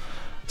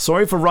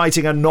 Sorry for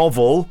writing a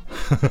novel,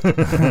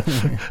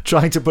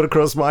 trying to put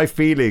across my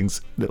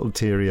feelings. Little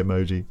teary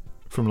emoji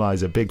from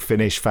Liza. Big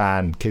Finish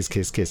fan. Kiss,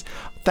 kiss, kiss.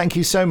 Thank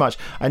you so much.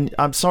 And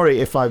I'm sorry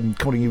if I'm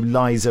calling you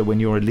Liza when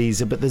you're a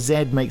Lisa, but the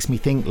Z makes me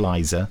think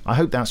Liza. I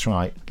hope that's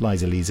right,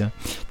 Lisa.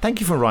 Thank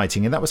you for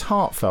writing, and that was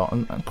heartfelt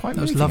and quite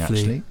moving, lovely.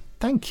 Actually.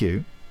 Thank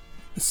you.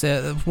 It's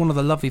one of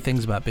the lovely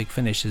things about Big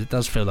Finish is it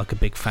does feel like a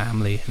big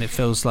family, and it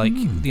feels like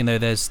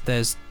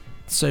there's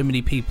so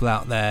many people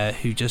out there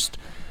who just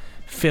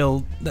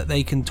feel that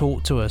they can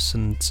talk to us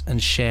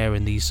and share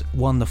in these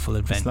wonderful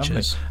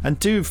adventures. And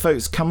do,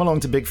 folks, come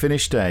along to Big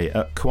Finish Day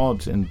at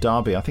Quad in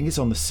Derby. I think it's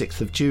on the 6th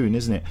of June,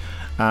 isn't it?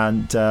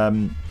 And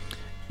and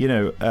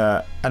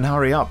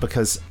hurry up,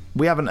 because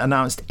we haven't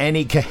announced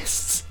any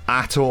guests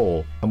at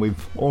all, and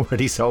we've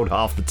already sold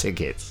half the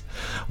tickets.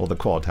 Or the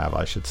Quad have,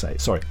 I should say.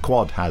 Sorry,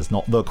 Quad has,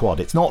 not the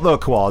Quad. It's not the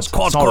Quad. It's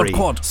Quad, sorry.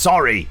 Quad.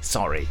 Sorry.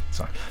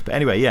 But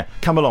anyway, yeah,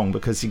 come along,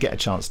 because you get a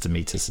chance to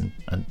meet us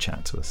and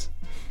chat to us.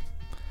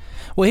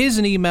 Well, here's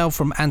an email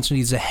from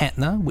Anthony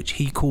Zahetner, which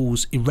he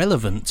calls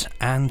irrelevant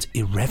and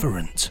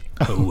irreverent.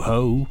 Ho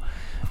ho.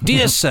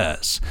 Dear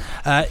sirs,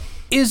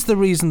 is the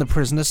reason the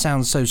prisoner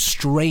sounds so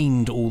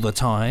strained all the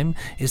time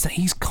is that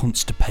he's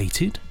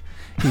constipated?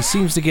 He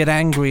seems to get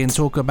angry and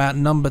talk about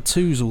number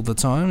 2s all the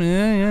time.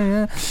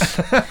 Yeah.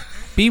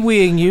 Be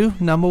weeing you,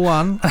 number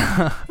 1.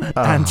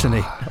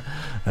 Anthony.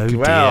 Oh dear.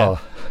 Well,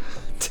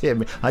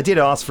 Tim, I did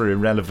ask for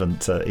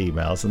irrelevant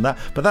emails,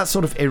 but that's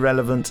sort of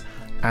irrelevant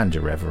and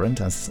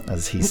irreverent,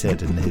 as he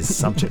said in his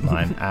subject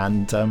line,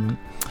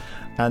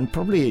 and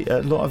probably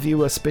a lot of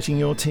you are spitting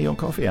your tea or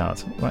coffee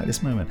out right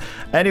this moment.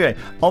 Anyway,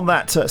 on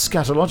that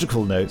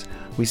scatological note,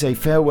 we say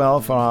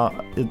farewell to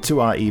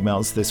our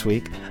emails this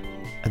week,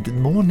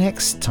 and more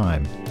next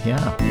time.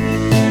 Yeah.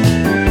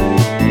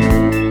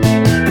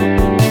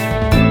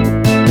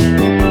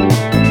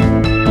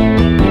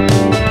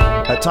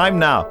 Time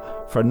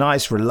now for a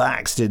nice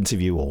relaxed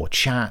interview, or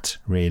chat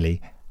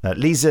really,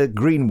 Lisa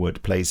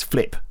Greenwood plays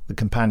Flip, the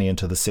companion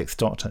to the Sixth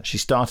Doctor. She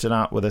started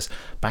out with us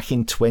back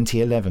in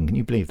 2011. Can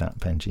you believe that,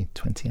 Benji?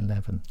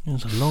 2011. It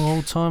was a long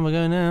old time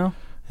ago now.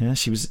 Yeah,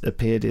 she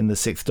appeared in the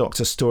Sixth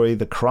Doctor story,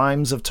 The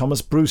Crimes of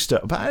Thomas Brewster.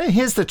 But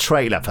here's the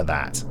trailer for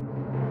that.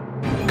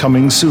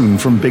 Coming soon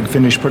from Big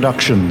Finish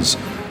Productions,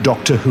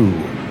 Doctor Who,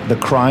 The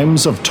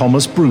Crimes of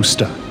Thomas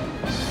Brewster.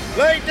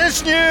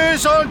 Latest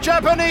news on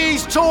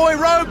Japanese toy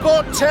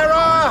robot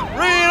terror.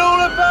 Read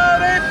all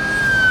about it.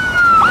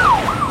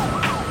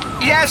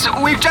 Yes,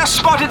 we've just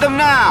spotted them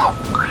now.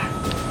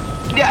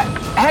 Yeah,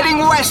 heading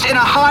west in a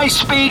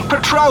high-speed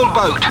patrol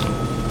boat.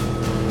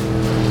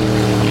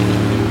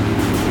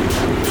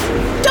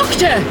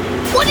 Doctor,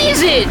 what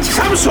is it?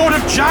 Some sort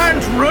of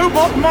giant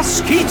robot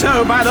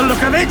mosquito by the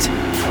look of it.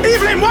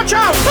 Evelyn, watch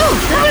out! Oh,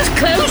 that was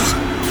close.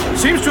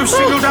 Seems to have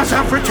singled us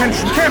out for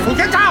attention. Careful,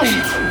 get down!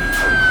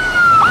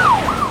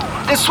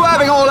 They're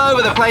swerving all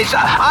over the place.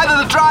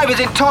 Either the driver's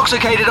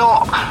intoxicated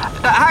or...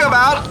 hang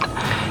about.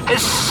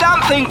 There's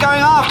something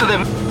going after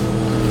them.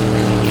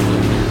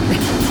 We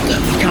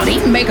can't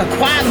even make a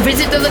quiet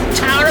visit to the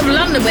Tower of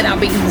London without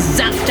being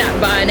zapped at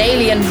by an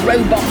alien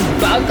robot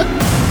bug.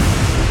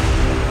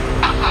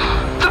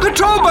 The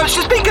patrol boat's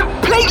just been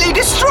completely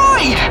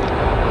destroyed!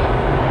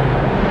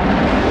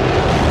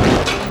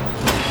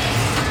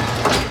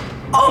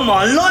 Oh,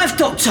 my life,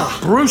 Doctor!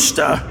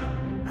 Brewster,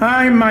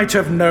 I might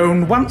have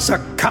known once a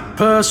cut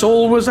purse,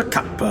 always a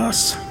cut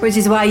purse. Which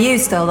is why you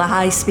stole the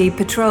high-speed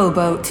patrol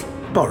boat.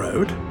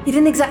 Borrowed? You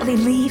didn't exactly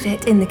leave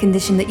it in the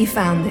condition that you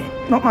found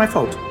it. Not my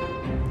fault.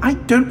 I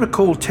don't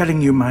recall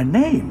telling you my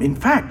name. In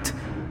fact,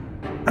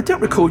 I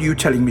don't recall you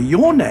telling me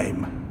your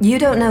name. You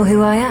don't know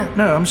who I am?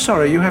 No, I'm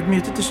sorry, you have me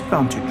at a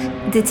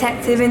disadvantage.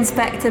 Detective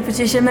Inspector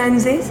Patricia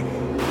Menzies?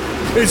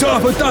 There's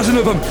half a dozen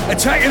of them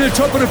attacking the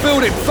top of the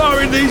building,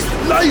 firing these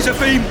laser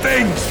beam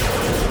things.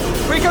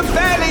 We can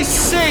barely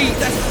see.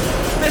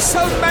 There's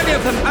so many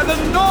of them, and the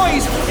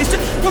noise is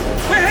just...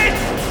 We're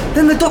hit!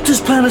 Then the Doctor's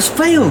plan has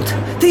failed.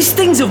 These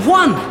things have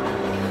won.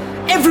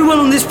 Everyone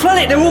on this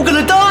planet, they're all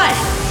gonna die.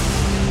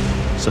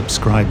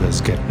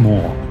 Subscribers get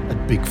more at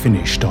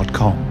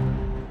bigfinish.com.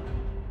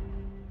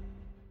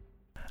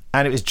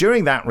 And it was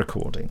during that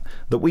recording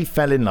that we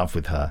fell in love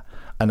with her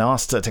and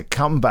asked her to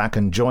come back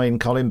and join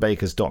Colin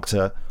Baker's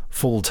Doctor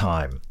full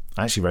time.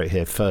 I actually wrote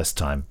here first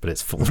time, but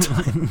it's full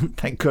time.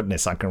 Thank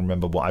goodness I can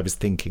remember what I was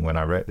thinking when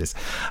I wrote this.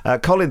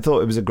 Colin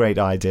thought it was a great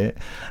idea,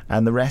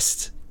 and the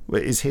rest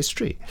is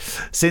history.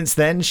 Since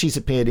then, she's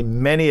appeared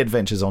in many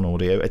adventures on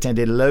audio,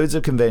 attended loads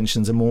of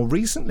conventions, and more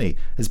recently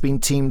has been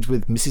teamed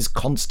with Mrs.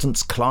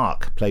 Constance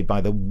Clark, played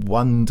by the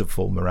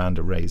wonderful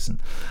Miranda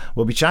Raisin.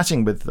 We'll be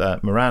chatting with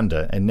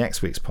Miranda in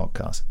next week's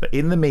podcast. But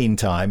in the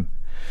meantime,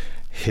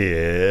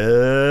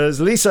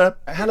 here's Lisa.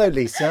 Hello,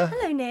 Lisa.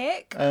 Hello,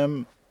 Nick.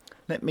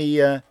 Let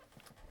me...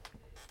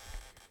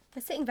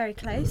 We're sitting very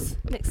close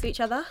next to each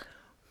other.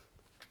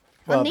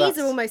 Well, Our knees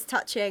are almost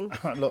touching.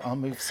 Look, I'll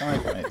move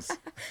sideways.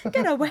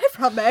 Get away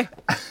from me.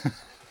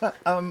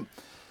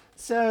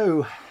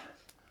 So,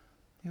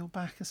 you're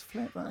back as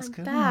Flip. That's I'm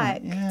good.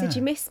 back. Yeah. Did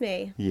you miss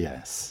me?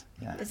 Yes.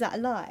 Yeah. Is that a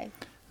lie?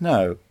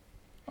 No.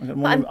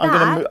 I'm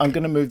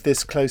going to move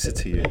this closer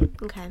to you.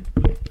 Okay.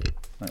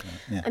 Like that,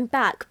 yeah. I'm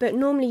back, but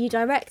normally you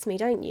direct me,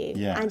 don't you?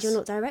 Yes. And you're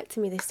not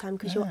directing me this time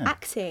because you're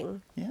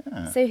acting.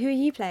 Yeah. So who are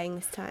you playing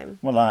this time?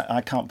 Well,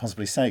 I can't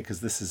possibly say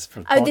because this is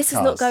for podcast. This is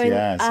not going...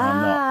 Yeah, so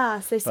I'm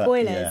not, so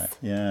spoilers.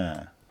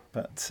 Yeah.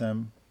 But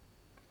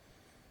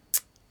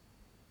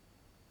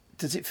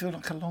does it feel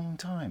like a long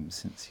time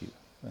since you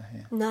were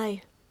here? No.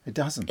 It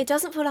doesn't? It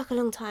doesn't feel like a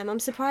long time. I'm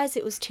surprised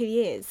it was 2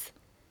 years.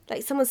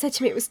 Like, someone said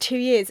to me it was 2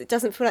 years. It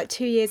doesn't feel like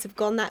 2 years have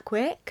gone that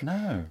quick.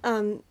 No.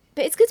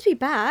 But it's good to be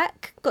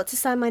back. Got to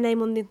sign my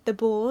name on the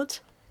board.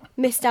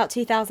 Missed out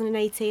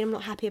 2018. I'm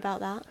not happy about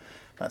that.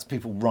 That's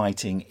people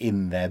writing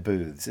in their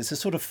booths. It's a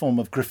sort of form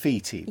of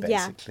graffiti, basically.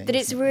 Yeah, but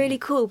it's really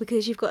cool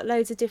because you've got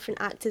loads of different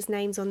actors'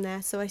 names on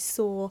there. So I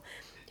saw...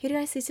 Who did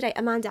I see today?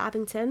 Amanda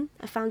Abington.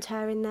 I found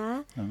her in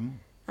there.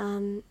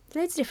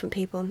 Loads of different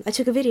people. I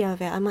took a video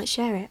of it. I might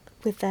share it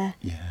with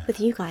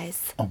you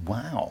guys. Oh,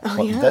 wow.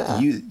 Oh, yeah.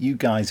 You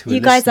guys who are You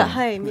guys listening. at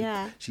home,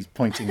 yeah. She's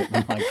pointing at the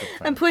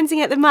microphone. I'm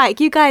pointing at the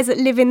mic. You guys that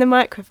live in the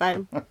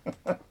microphone.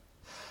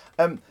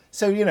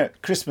 So,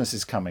 Christmas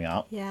is coming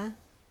up. Yeah.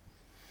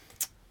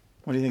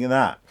 What do you think of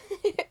that?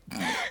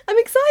 I'm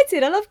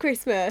excited. I love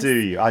Christmas. Do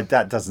you?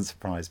 That doesn't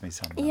surprise me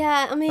somehow.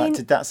 Yeah, I mean...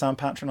 Did that sound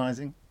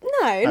patronising?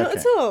 No, not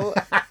at all.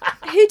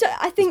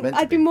 I think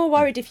I'd be more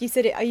worried if you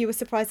said it. You were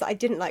surprised that I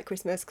didn't like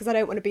Christmas because I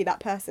don't want to be that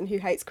person who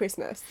hates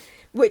Christmas,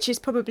 which is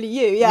probably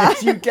you. Yeah,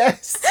 yes, you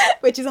guessed.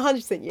 Which is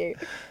 100% you.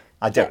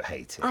 I don't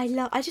hate it.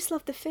 I just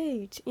love the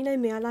food. You know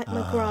me. I like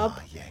my grub.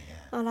 Yeah.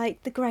 I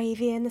like the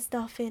gravy and the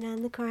stuffing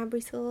and the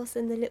cranberry sauce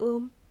and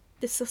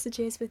the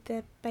sausages with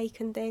the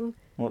bacon thing.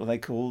 What are they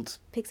called?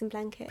 Pigs in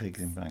blankets.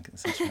 Pigs in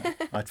blankets. That's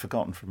right. I'd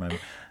forgotten for a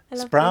moment. I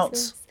love Sprouts.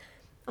 Christmas.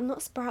 I'm not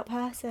a sprout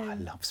person. I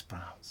love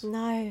sprouts.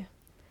 No.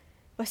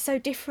 We're so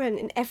different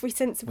in every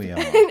sense. We are.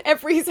 In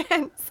every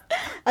sense.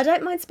 I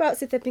don't mind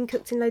sprouts if they've been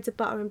cooked in loads of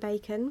butter and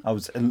bacon.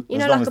 As You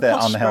know, long like as a they're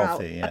posh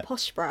unhealthy. sprout, Yeah. a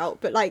posh sprout,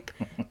 but like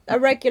a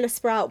regular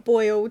sprout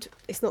boiled,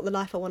 it's not the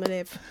life I want to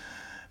live.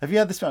 Have you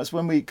had the sprouts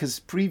because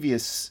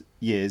previous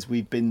years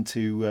we've been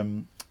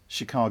to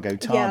Chicago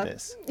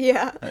TARDIS.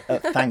 Yeah.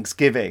 At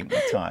Thanksgiving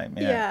time.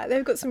 Yeah,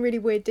 they've got some really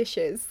weird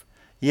dishes.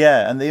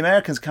 Yeah, and the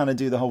Americans kind of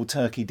do the whole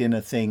turkey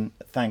dinner thing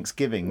at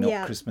Thanksgiving, not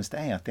Yeah. Christmas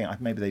Day. I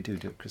think maybe they do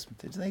it at Christmas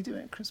Day. Do they do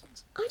it at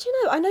Christmas? I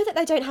don't know. I know that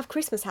they don't have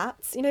Christmas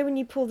hats. You know, when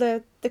you pull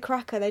the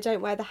cracker, they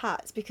don't wear the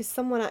hats because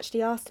someone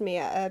actually asked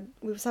me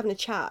we was having a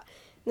chat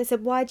and they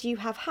said, why do you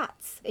have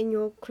hats in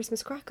your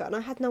Christmas cracker? And I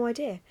had no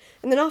idea.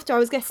 And then after I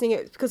was guessing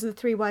it was because of the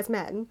Three Wise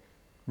Men.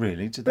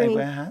 Really? Did they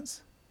wear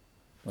hats?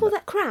 Well,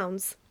 that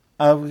crowns.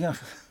 Oh, yeah.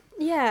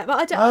 Yeah, but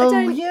I don't. Oh,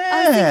 I was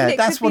yeah, thinking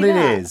that's could what be it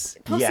that, is.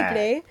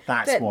 Possibly. Yeah,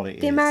 that's but what it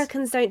the is.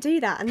 Americans don't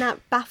do that, and that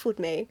baffled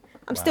me.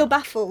 I'm still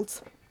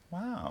baffled.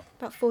 Wow.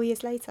 About 4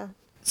 years later.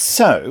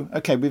 So,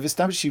 okay, we've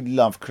established you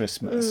love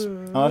Christmas.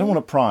 And I don't want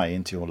to pry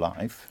into your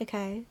life.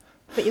 Okay,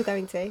 but you're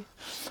going to.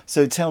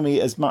 So tell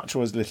me as much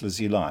or as little as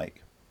you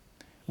like.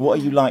 What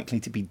are you likely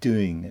to be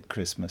doing at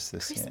Christmas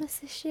this year? Christmas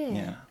this year?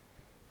 Yeah.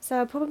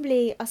 So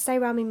I'll stay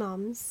around my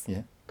mum's.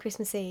 Yeah.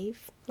 Christmas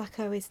Eve, like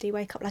I always do,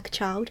 wake up like a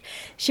child.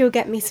 She'll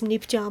get me some new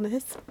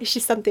pyjamas. It's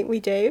just something we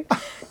do.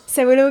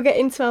 So we'll all get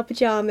into our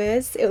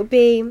pyjamas. It'll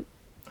be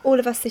all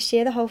of us this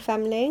year, the whole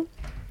family.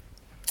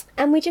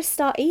 And we just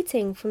start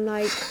eating from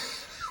like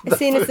as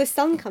soon as the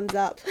sun comes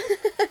up.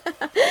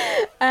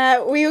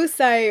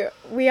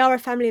 We are a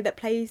family that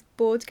plays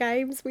board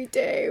games. We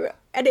do.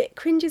 And it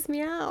cringes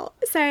me out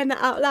saying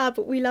that out loud,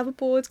 but we love a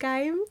board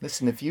game.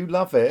 Listen, if you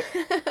love it.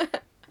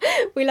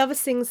 We love a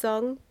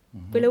sing-song.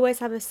 We'll always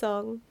have a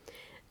song.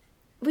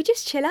 We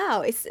just chill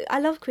out. I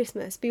love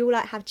Christmas. We all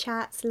like have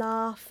chats,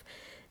 laugh,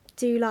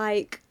 do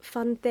like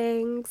fun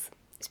things.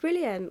 It's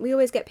brilliant. We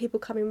always get people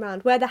coming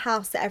round. We're the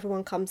house that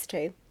everyone comes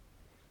to.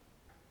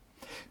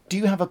 Do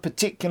you have a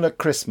particular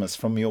Christmas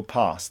from your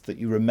past that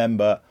you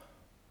remember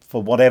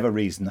for whatever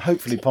reason?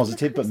 Hopefully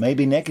positive, but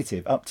maybe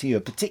negative. Up to you.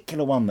 A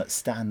particular one that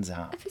stands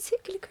out. A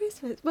particular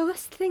Christmas? Well,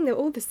 that's the thing. They're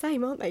all the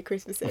same, aren't they,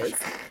 Christmases?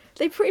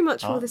 They pretty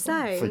much all the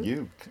same. For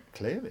you,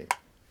 clearly.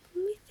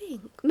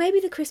 Maybe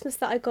the Christmas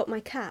that I got my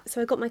cat.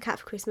 So I got my cat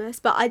for Christmas,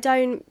 but I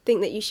don't think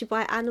that you should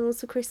buy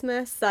animals for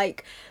Christmas.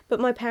 But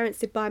my parents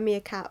did buy me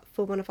a cat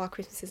for one of our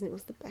Christmases, and it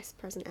was the best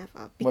present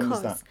ever. Because When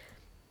was that?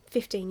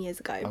 15 years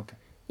ago. Okay.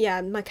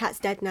 Yeah, my cat's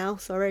dead now.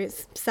 Sorry,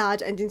 it's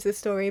sad ending to the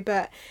story,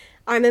 but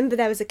I remember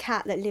there was a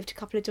cat that lived a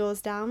couple of doors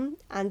down,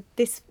 and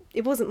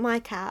it wasn't my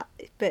cat,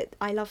 but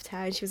I loved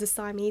her, and she was a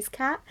Siamese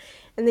cat,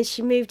 and then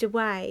she moved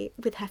away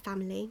with her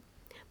family.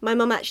 My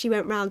mum actually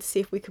went round to see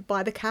if we could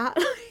buy the cat.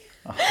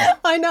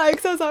 I know,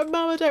 because I was like,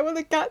 Mum, I don't want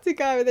the cat to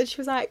go. And then she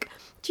was like,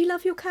 do you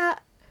love your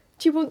cat?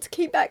 Do you want to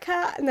keep that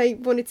cat? And they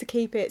wanted to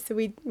keep it, so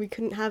we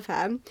couldn't have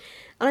her. And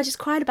I just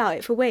cried about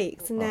it for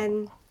weeks. And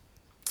then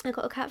I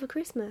got a cat for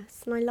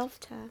Christmas, and I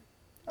loved her.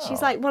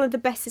 She's like one of the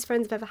bestest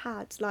friends I've ever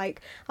had.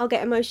 Like, I'll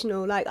get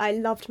emotional. Like, I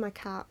loved my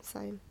cat.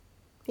 So,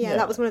 yeah,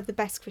 that was one of the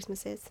best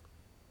Christmases.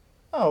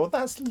 Oh, well,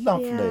 that's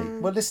lovely. Yeah.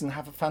 Well, listen,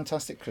 have a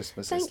fantastic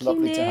Christmas. Thank It's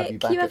lovely you, to have Nick. you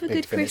back You at have a Big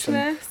good Finish. And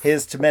Christmas.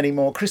 here's to many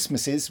more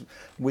Christmases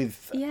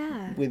with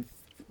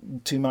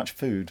too much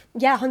food.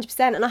 Yeah,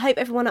 100%. And I hope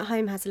everyone at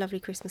home has a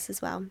lovely Christmas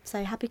as well.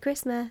 So, happy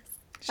Christmas.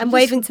 I'm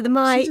waving to the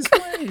mic.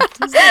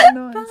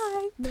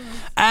 Bye.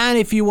 And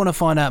if you want to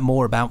find out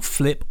more about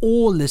Flip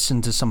or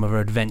listen to some of her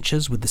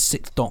adventures with the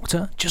Sixth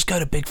Doctor, just go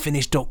to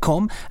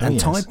bigfinish.com and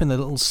type in the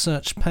little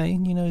search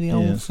pane, you know, the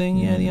old thing,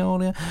 the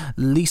old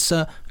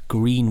Lisa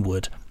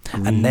Greenwood.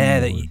 And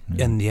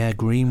there,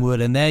 Greenwood,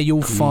 and there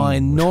you'll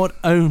find not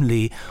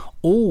only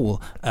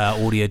all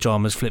Audio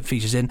Dramas Flip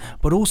features in,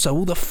 but also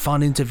all the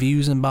fun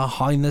interviews and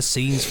behind the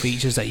scenes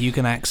features that you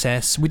can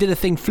access. We did a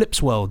thing,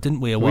 Flip's World,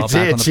 didn't we, a while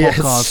back on the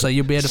podcast, so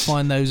you'll be able to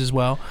find those as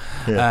well.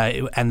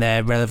 And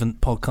they're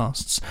relevant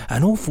podcasts.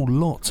 An awful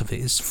lot of it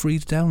is free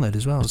to download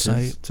as well.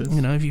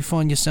 You know, if you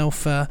find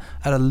yourself at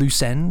a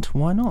loose end,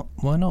 why not?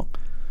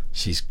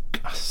 She's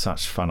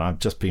such fun. I've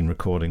just been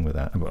recording with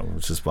her,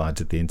 which is why I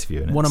did the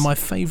interview. One of my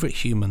favourite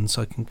humans,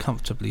 I can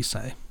comfortably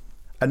say.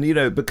 And, you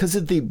know, because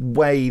of the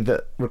way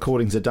that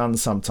recordings are done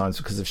sometimes,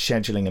 because of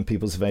scheduling and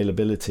people's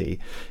availability,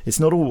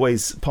 it's not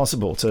always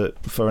possible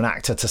for an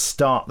actor to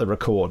start the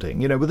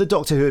recording. You know, with a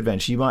Doctor Who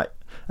adventure, you might,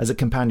 as a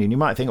companion, you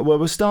might think, well,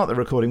 we'll start the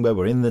recording where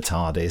we're in the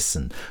TARDIS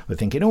and we're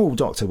thinking, oh,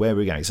 Doctor, where are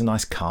we going? It's a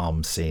nice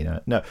calm scene.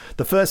 No,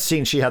 the first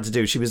scene she had to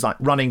do, she was like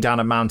running down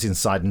a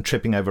mountainside and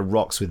tripping over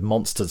rocks with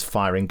monsters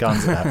firing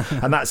guns at her.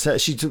 And that's her.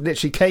 She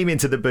literally came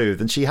into the booth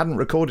and she hadn't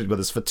recorded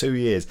with us for 2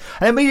 years.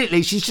 And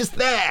immediately she's just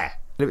there.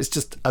 It was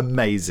just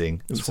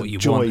amazing. It was a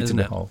joy to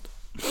behold.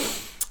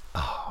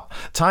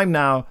 Time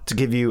now to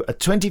give you a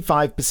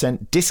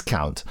 25%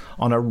 discount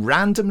on a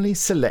randomly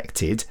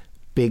selected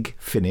Big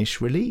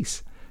Finish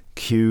release.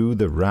 Cue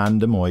the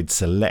Randomoid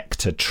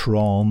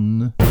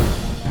Selectatron.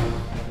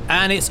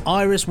 And it's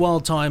Iris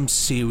Wildtime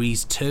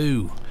Series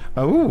 2.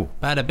 Oh.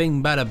 Bada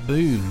bing, bada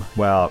boom.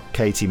 Well,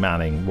 Katie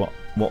Manning, what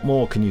What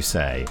more can you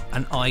say?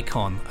 An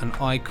icon,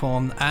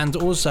 and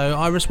also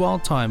Iris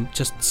Wildtime,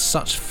 just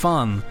such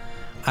fun.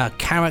 A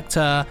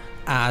character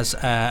as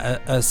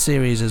a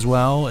series as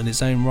well in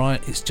its own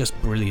right. It's just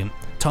brilliant.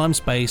 Time,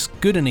 space,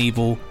 good and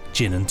evil,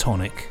 gin and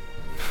tonic.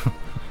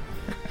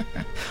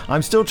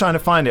 I'm still trying to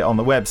find it on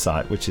the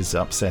website, which is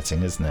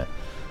upsetting, isn't it?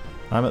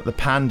 I'm at the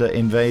Panda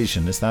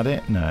Invasion. Is that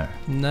it? No,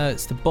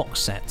 it's the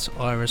box set,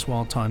 Iris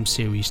Wildtime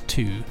Series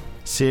 2.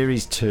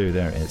 Series 2,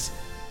 there it is.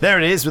 There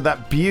it is with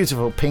that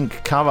beautiful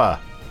pink cover.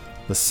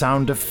 The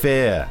Sound of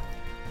Fear,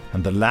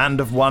 and the Land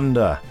of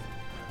Wonder,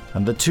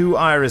 and the two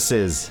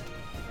irises,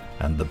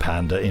 and the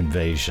Panda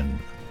Invasion.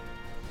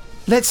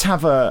 Let's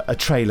have a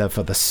trailer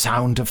for The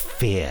Sound of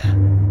Fear.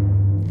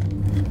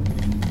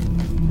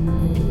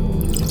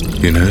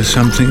 You know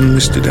something,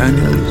 Mr.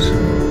 Daniels?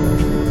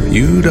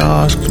 You'd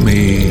asked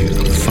me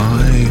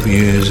 5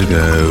 years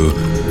ago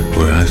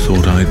where I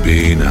thought I'd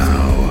be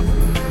now.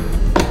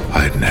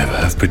 I'd never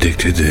have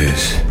predicted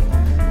this.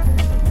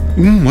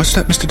 What's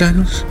that, Mr.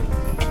 Daniels?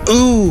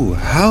 Ooh,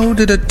 how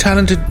did a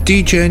talented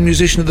DJ and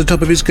musician at the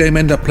top of his game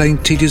end up playing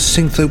tedious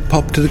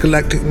syntho-pop to the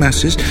galactic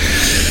masses?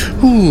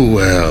 Ooh,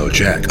 well,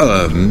 Jack.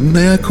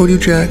 May I call you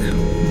Jack?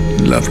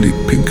 Lovely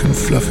pink and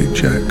fluffy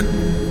Jack.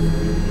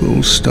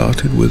 All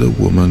started with a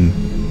woman.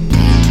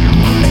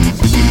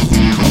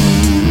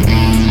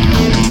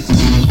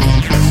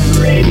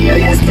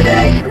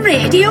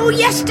 Radio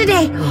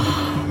yesterday.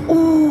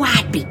 Oh,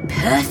 I'd be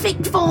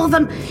perfect for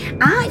them.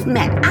 I've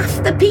met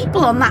half the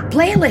people on that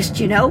playlist,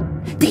 you know.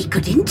 They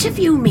could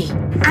interview me.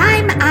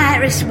 I'm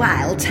Iris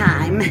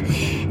Wildtime.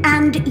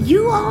 And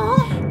you are?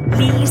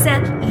 Lisa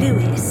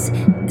Lewis,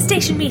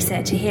 station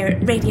researcher here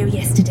at Radio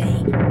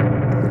Yesterday.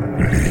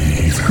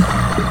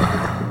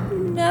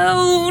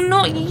 No,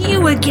 not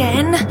you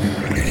again.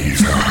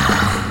 Lisa,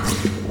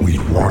 we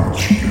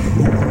want you.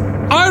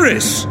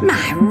 Iris!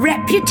 My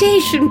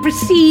reputation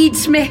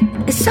precedes me.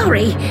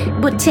 Sorry,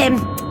 but,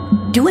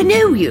 do I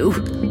know you?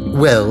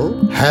 Well,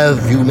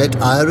 have you met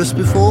Iris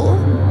before?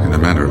 In a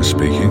manner of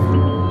speaking,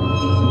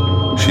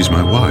 she's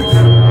my wife.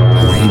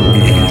 We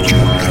need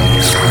you,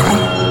 Lisa.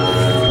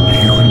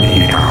 You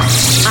need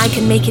us. I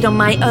can make it on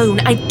my own.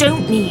 I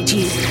don't need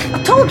you.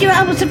 I told you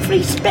I was a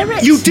free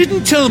spirit. You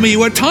didn't tell me you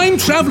were a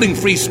time-travelling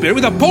free spirit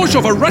with a poor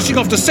chauffeur rushing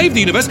off to save the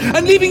universe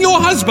and leaving your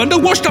husband a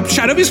washed-up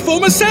shadow of his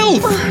former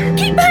self.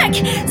 Keep back!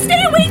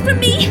 Stay away from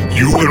me!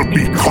 You will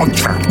be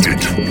contracted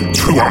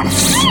to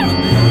us.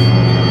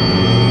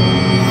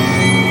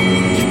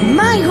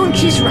 My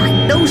hunch is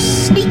right. Those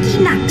sneaky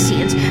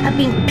Naxians have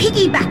been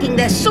piggybacking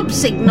their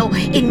sub-signal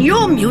in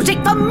your music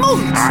for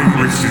months.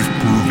 Iris is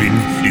proving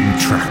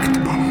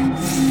intractable.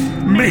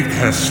 Make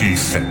her see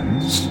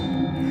sense.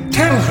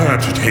 Tell her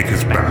to take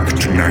us back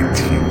to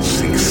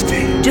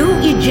 1960.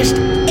 Don't you just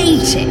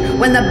hate it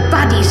when the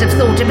baddies have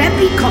thought of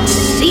every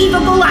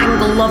conceivable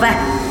angle of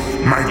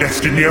her? My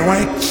destiny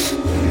awaits.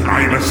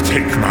 I must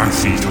take my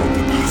seat on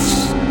the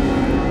bus.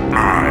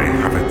 I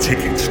have a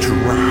ticket to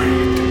ride.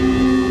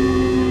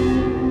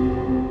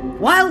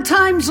 Wild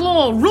Times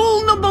Law,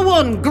 rule number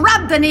 1,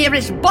 grab the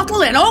nearest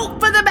bottle and hope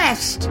for the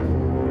best.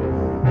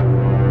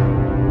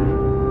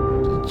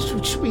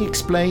 Should we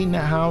explain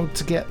how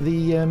to get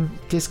the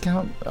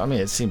discount? I mean,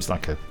 it seems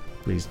like a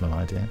reasonable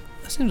idea.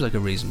 That seems like a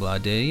reasonable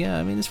idea, yeah.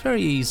 I mean, it's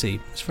very easy.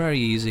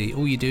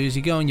 All you do is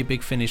you go on your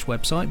Big Finish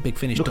website,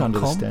 bigfinish.com. Look under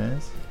the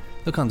stairs.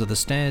 Look under the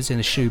stairs in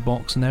a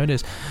shoebox, and there it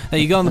is. Now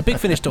you go on the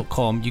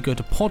bigfinish.com, you go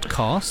to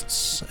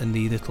podcasts in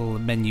the little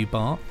menu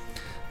bar.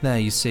 There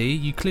you see,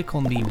 you click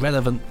on the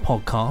relevant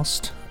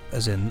podcast,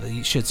 as in,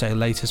 you should say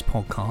latest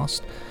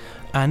podcast,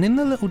 and in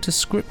the little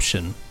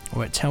description,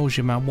 where it tells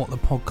you about what the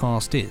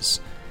podcast is,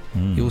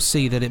 you'll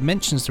see that it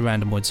mentions the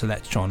Randomoid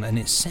Selectron, and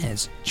it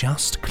says,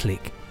 just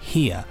click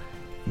here.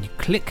 And you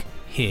click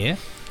here,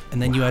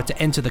 and then you have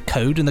to enter the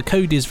code, and the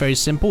code is very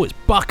simple, it's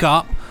buck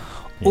up,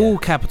 all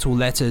capital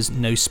letters,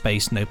 no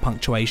space, no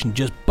punctuation,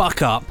 just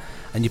buck up,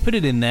 and you put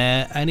it in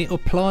there, and it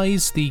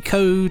applies the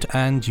code,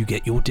 and you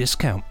get your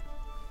discount.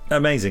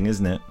 Amazing,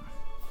 isn't it?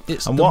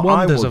 It's the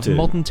wonders of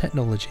modern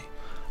technology.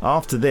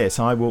 After this,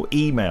 I will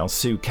email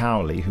Sue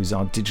Cowley, who's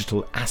our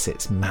digital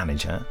assets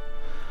manager,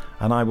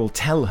 and I will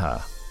tell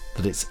her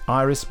that it's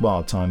Iris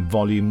Wildtime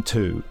Volume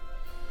 2,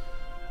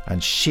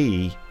 and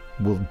she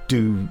will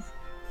do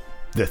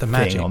the thing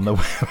magic on the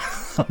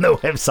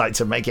website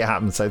to make it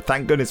happen. So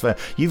thank goodness for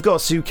you've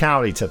got Sue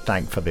Cowley to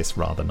thank for this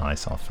rather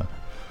nice offer.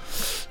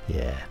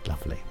 Yeah,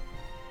 lovely.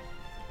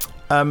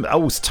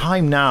 It's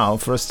time now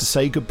for us to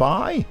say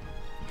goodbye.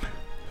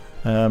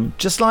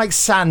 Just like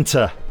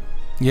Santa.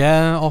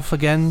 Yeah, off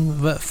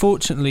again. But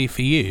fortunately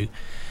for you,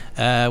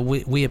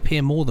 we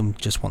appear more than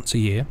just once a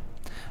year.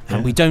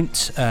 And we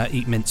don't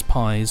eat mince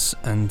pies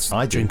and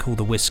drink all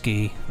the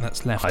whiskey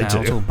that's left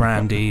out, or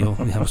brandy, or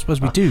I suppose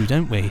we do,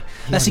 don't we?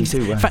 Yeah, we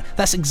do. In fact,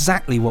 that's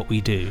exactly what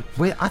we do.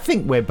 I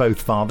think we're both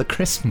Father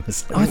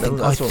Christmas. I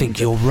think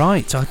you're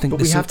right. I think,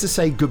 but we have to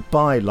say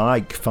goodbye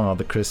like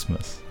Father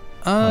Christmas.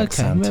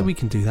 Okay, well, we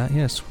can do that.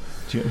 Yes.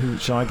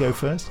 Shall I go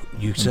first?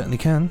 You certainly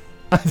can.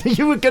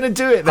 You were going to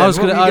do it then. I was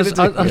going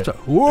to.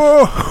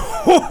 Whoa!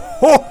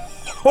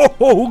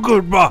 Oh,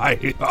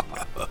 goodbye.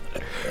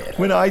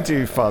 When I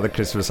do Father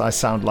Christmas, I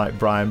sound like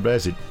Brian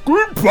Blessed.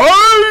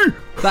 Goodbye!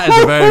 That is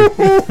a very...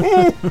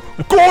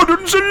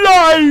 Gordon's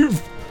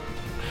alive!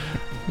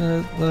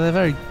 well, they're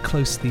very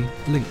closely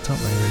linked,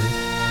 aren't they,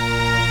 really?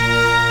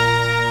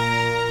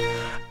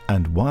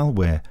 And while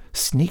we're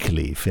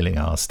sneakily filling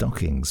our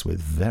stockings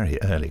with very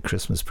early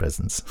Christmas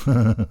presents,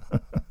 the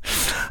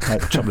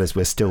trouble is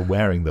we're still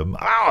wearing them.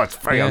 Oh, it's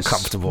very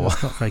uncomfortable.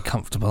 It's not very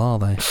comfortable, are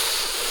they?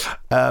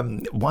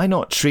 Why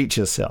not treat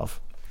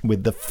yourself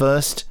with the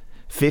first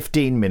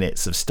 15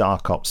 minutes of Star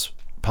Cops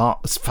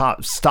Mars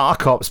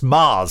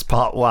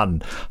Part 1,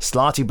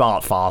 Slarty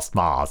Bart Fast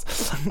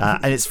Mars,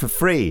 and it's for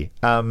free.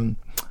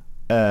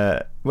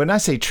 When I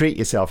say treat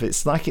yourself,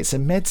 it's like it's a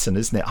medicine,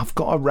 isn't it? I've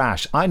got a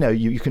rash. I know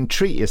you can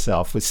treat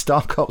yourself with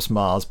Star Cops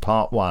Mars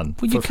Part 1.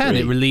 Well, you can. Free.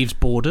 It relieves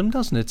boredom,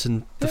 doesn't it?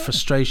 And the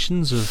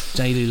frustrations of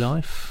daily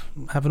life.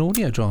 Have an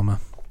audio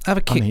drama. Have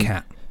a Kit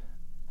Kat.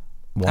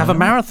 Have a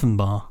marathon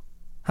bar.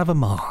 Have a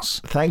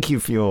Mars. Thank you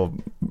for your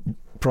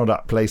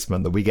product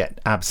placement that we get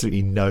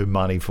absolutely no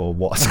money for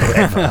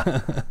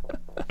whatsoever.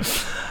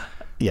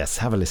 Yes,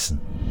 have a listen.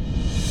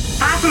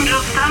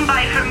 Passengers stand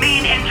by for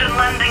main engine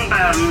landing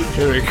bound.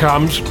 Here he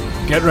comes.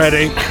 Get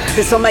ready.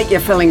 This'll make your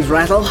fillings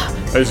rattle.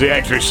 As the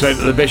actress said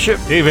to the bishop,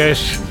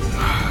 Davis.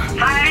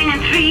 Firing in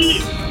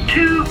 3,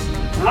 2,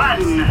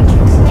 1.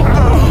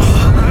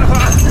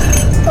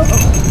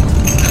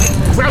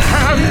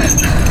 Welcome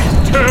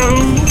to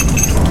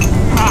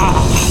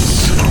Mars.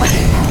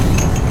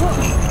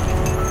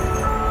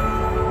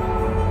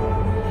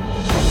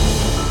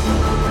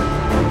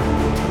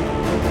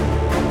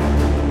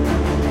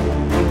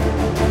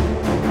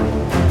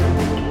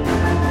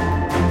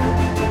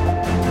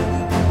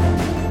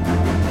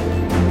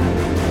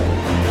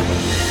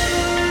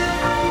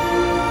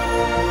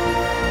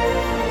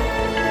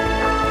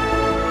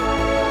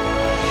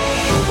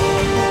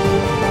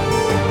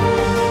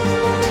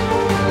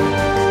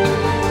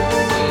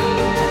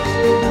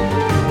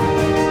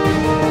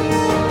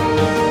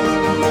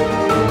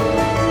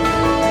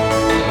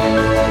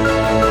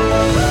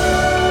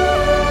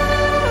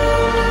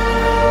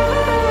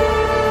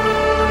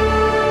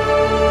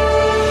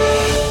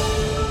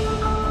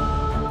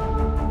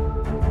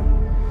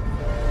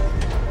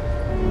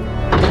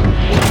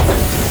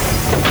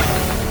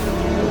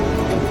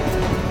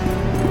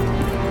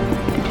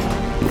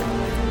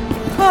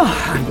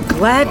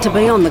 Glad to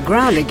be on the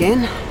ground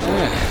again.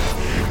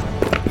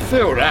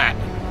 Feel that.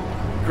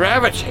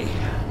 Gravity.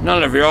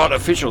 None of your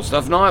artificial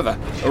stuff, neither.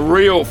 A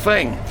real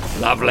thing.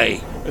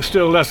 Lovely.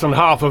 Still less than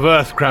half of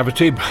Earth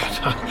gravity, but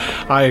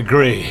I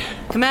agree.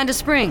 Commander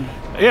Spring.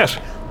 Yes?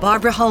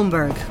 Barbara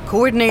Holmberg,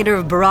 coordinator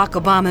of Barack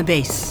Obama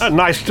Base.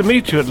 Nice to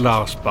meet you at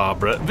last,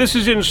 Barbara. This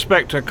is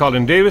Inspector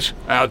Colin Davis.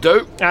 How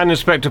do? And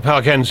Inspector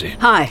Pal Kenzie.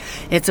 Hi.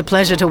 It's a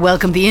pleasure to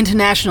welcome the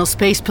International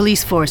Space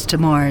Police Force to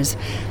Mars.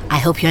 I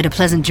hope you had a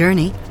pleasant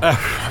journey.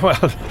 Well,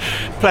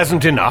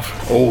 pleasant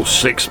enough. All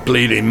 6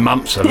 bleeding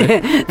months of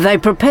it. They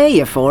prepare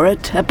you for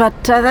it,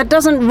 but that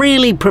doesn't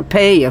really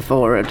prepare you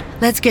for it.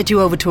 Let's get you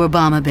over to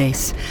Obama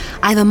Base.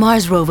 I have a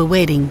Mars rover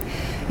waiting.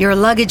 Your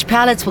luggage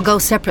pallets will go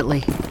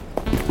separately.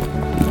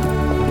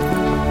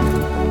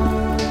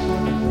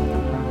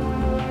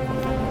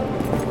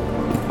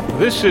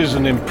 This is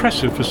an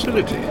impressive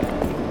facility.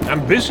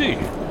 And busy.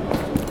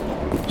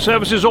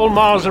 Services all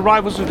Mars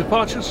arrivals and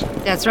departures?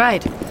 That's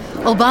right.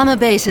 Obama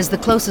Base is the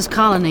closest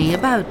colony,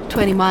 about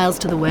 20 miles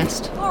to the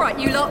west. All right,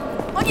 you lot.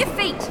 On your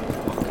feet.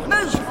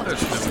 Move.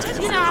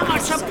 You know how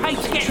much I paid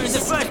to get here in the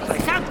first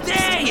place. How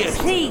dare you?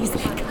 Please,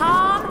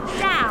 calm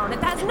down.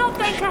 That's not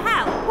going to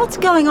help. What's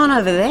going on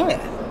over there?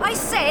 I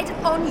said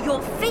on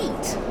your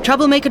feet.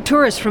 Troublemaker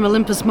tourists from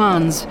Olympus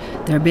Mons.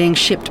 They're being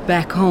shipped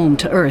back home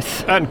to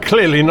Earth. And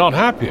clearly not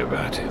happy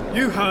about it.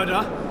 You heard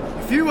her.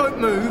 If you won't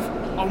move,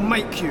 I'll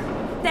make you.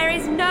 There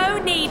is no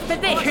need for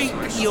this.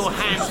 Keep your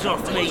hands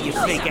off me, you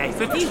big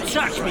ape. If you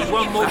touch me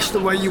one more... That's the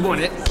way you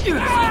want it.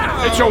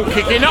 It's all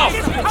kicking off.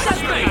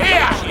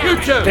 Here, you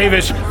two.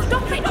 Davis.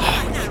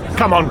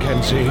 Come on,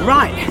 Kenzie.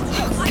 Right.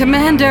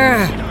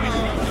 Commander.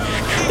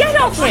 Get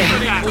off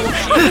him.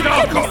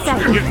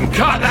 You can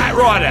cut that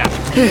right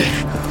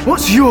out.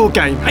 What's your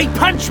game? Hey,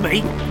 punch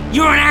me.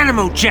 You're an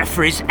animal,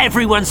 Jeffries.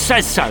 Everyone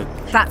says so.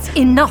 That's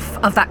enough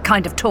of that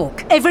kind of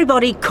talk.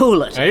 Everybody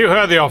cool it. You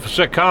heard the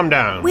officer. Calm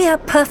down. We're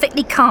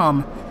perfectly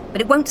calm,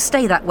 but it won't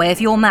stay that way if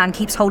your man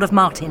keeps hold of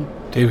Martin.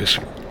 Davis,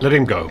 let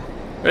him go.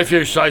 If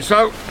you say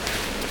so.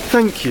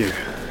 Thank you.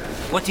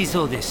 What is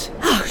all this?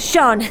 Oh,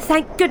 Sean,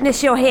 thank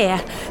goodness you're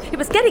here. It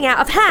was getting out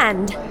of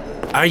hand.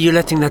 Are you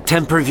letting that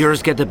temper of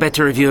yours get the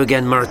better of you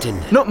again,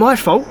 Martin? Not my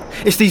fault.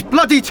 It's these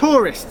bloody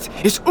tourists.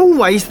 It's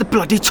always the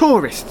bloody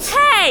tourists.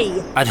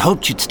 Hey! I'd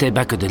hoped you'd stay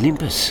back at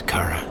Olympus,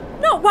 Kara.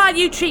 Not while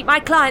you treat my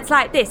clients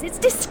like this. It's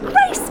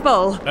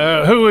disgraceful.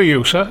 Who are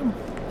you, sir?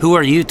 Who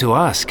are you to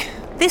ask?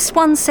 This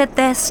one said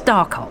they're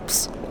Star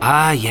Cops.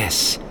 Ah,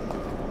 yes.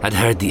 I'd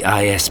heard the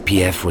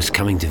ISPF was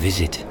coming to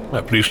visit.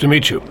 Pleased to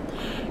meet you.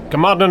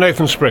 Commander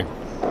Nathan Spring.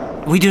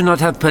 We do not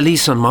have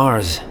police on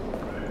Mars,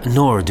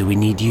 nor do we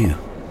need you.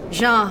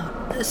 Jean,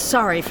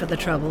 Sorry for the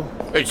trouble.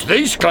 It's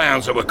these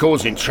clowns that were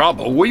causing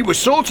trouble. We were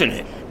sorting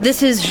it.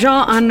 This is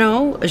Jean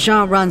Arnaud.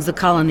 Jean runs the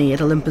colony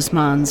at Olympus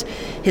Mons.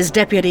 His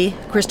deputy,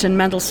 Kristen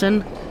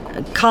Mendelsohn.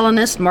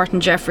 Colonist,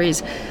 Martin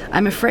Jeffries.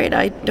 I'm afraid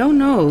I don't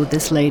know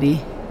this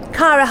lady.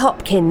 Cara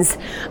Hopkins.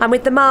 I'm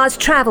with the Mars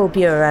Travel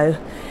Bureau.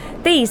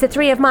 These are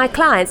 3 of my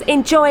clients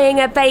enjoying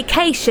a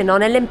vacation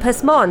on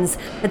Olympus Mons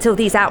until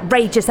these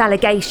outrageous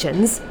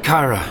allegations.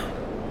 Cara,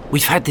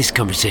 we've had this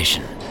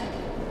conversation.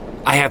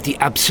 I have the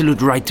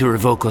absolute right to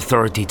revoke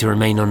authority to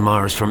remain on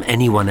Mars from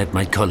anyone at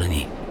my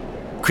colony.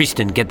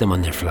 Kristen, get them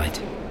on their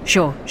flight.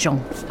 Sure,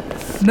 Jean.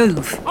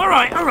 Move. All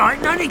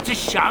right, no need to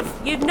shove.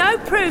 You've no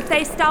proof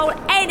they stole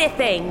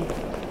anything.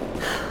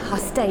 I'll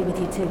stay with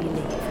you till you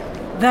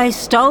leave. They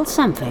stole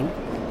something?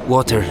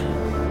 Water.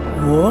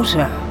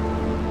 Water?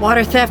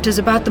 Water theft is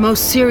about the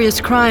most serious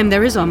crime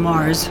there is on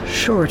Mars,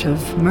 short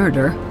of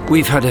murder.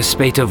 We've had a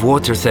spate of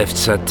water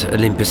thefts at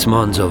Olympus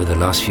Mons over the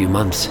last few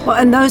months. Well,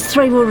 and those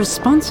 3 were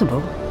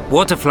responsible?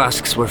 Water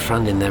flasks were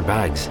found in their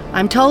bags.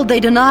 I'm told they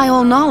deny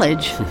all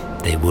knowledge.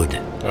 They would.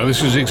 Well,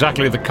 this is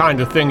exactly the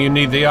kind of thing you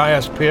need the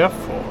ISPF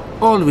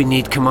for. All we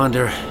need,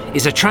 Commander,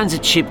 is a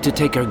transit ship to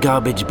take our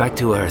garbage back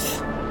to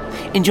Earth.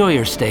 Enjoy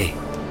your stay.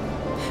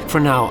 For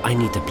now, I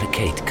need to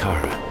placate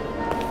Cara.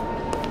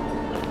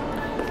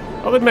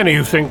 Are there many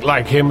who think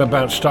like him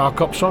about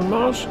Starcops on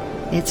Mars?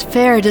 It's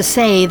fair to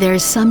say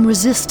there's some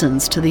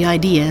resistance to the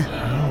idea.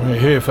 We're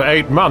here for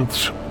 8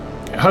 months.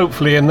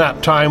 Hopefully in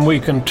that time we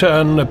can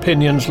turn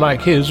opinions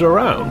like his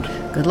around.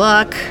 Good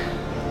luck.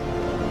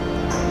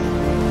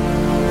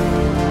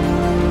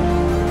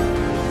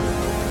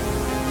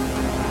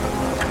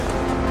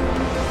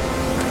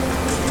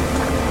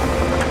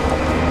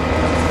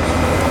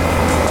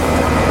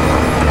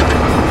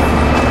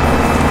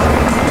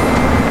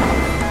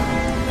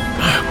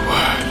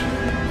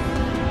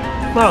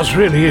 Mars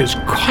really is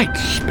quite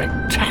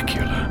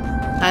spectacular.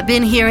 I've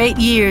been here 8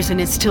 years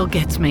and it still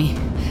gets me.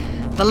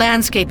 The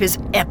landscape is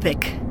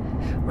epic.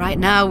 Right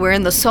now we're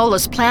in the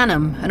Solus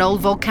Planum, an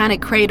old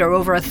volcanic crater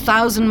over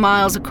 1,000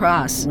 miles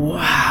across.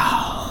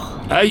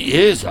 Wow. 8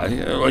 years, eh?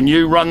 And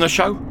you run the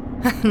show?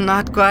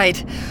 Not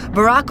quite.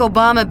 Barack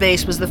Obama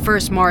Base was the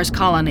first Mars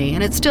colony,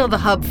 and it's still the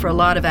hub for a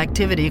lot of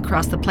activity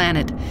across the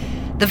planet.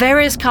 The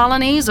various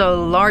colonies are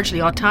largely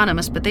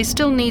autonomous, but they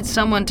still need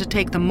someone to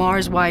take the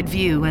Mars-wide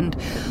view and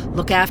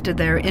look after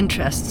their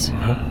interests.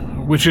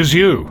 Which is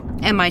you?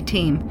 And my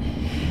team.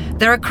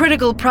 There are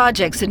critical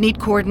projects that need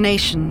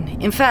coordination.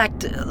 In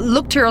fact,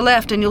 look to your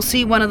left and you'll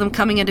see one of them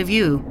coming into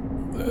view.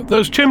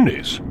 Those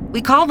chimneys?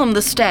 We call them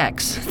the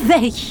stacks. They're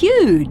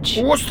huge.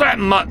 What's that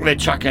muck they're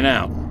chucking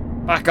out?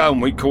 Back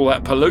home we call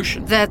that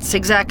pollution. That's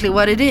exactly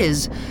what it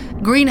is.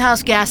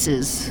 Greenhouse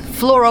gases,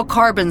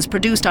 fluorocarbons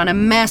produced on a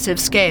massive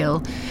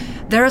scale.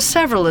 There are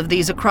several of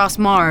these across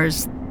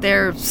Mars.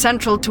 They're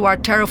central to our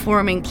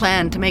terraforming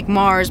plan to make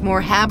Mars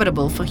more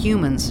habitable for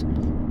humans.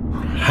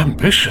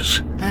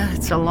 Ambitious.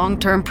 It's a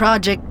long-term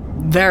project.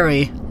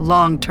 Very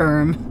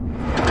long-term.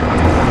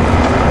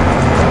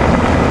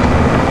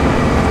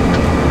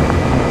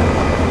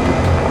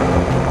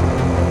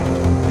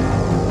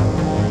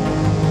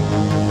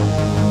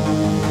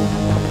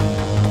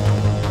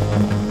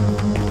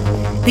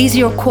 These are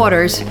your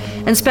quarters.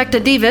 Inspector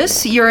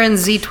Davis, you're in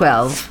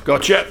Z12.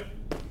 Gotcha.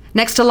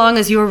 Next along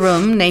is your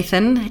room,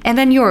 Nathan, and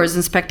then yours,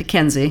 Inspector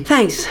Kenzie.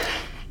 Thanks.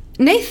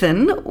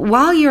 Nathan,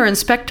 while your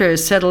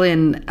inspectors settle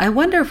in, I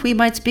wonder if we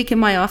might speak in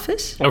my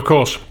office? Of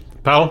course.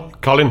 Pal,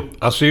 Colin,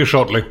 I'll see you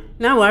shortly.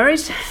 No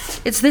worries.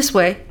 It's this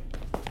way.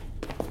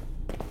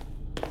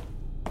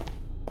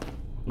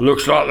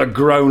 Looks like the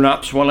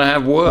grown-ups want to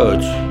have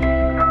words.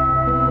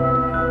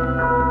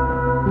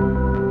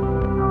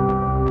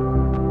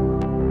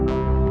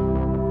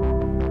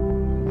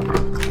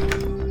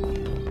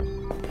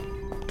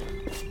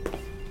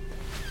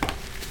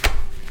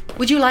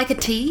 Would you like a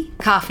tea?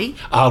 Coffee?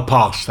 I'll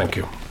pass, thank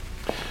you.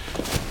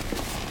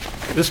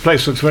 This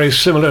place looks very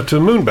similar to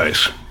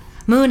Moonbase.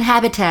 Moon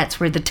habitats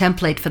were the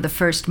template for the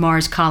first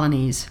Mars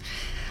colonies.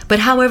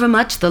 But however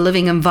much the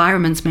living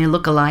environments may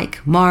look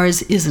alike,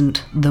 Mars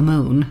isn't the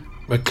Moon.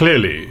 But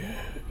clearly,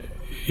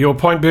 your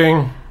point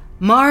being?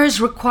 Mars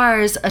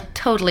requires a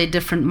totally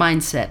different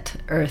mindset.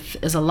 Earth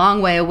is a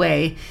long way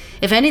away.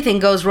 If anything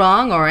goes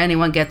wrong or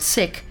anyone gets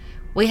sick,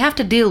 we have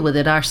to deal with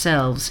it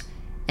ourselves.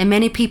 And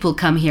many people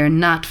come here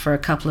not for a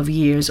couple of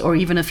years or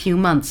even a few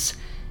months.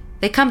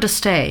 They come to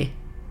stay.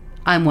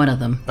 I'm one of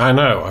them. I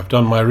know, I've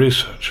done my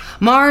research.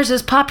 Mars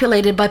is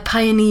populated by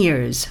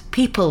pioneers,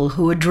 people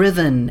who are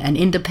driven and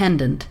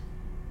independent.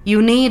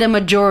 You need a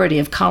majority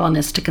of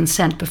colonists to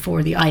consent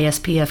before the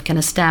ISPF can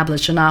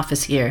establish an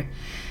office here.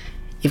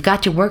 You've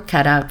got your work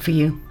cut out for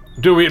you.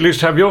 Do we at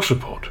least have your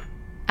support?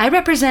 I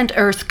represent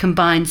Earth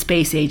Combined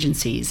Space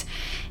Agencies,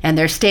 and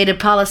their stated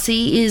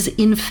policy is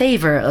in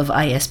favor of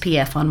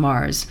ISPF on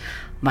Mars.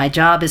 My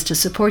job is to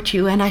support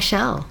you, and I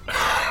shall.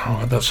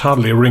 Oh, that's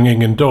hardly a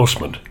ringing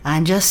endorsement.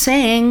 I'm just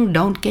saying,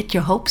 don't get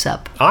your hopes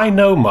up. I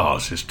know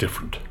Mars is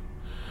different.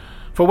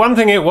 For one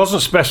thing, it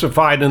wasn't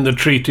specified in the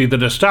treaty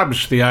that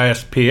established the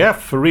ISPF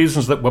for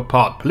reasons that were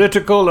part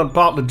political and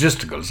part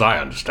logistical, as I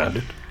understand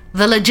it.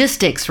 The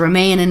logistics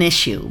remain an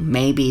issue,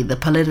 maybe the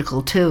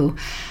political too.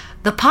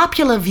 The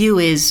popular view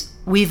is,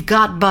 we've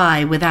got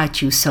by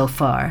without you so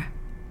far.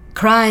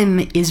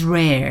 Crime is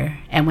rare,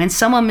 and when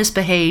someone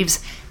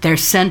misbehaves, they're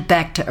sent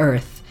back to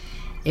Earth.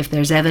 If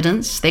there's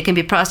evidence, they can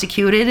be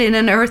prosecuted in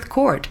an Earth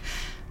court.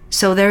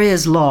 So there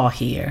is law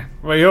here.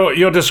 Well,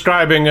 you're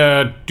describing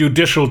a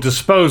judicial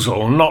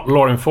disposal, not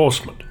law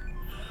enforcement.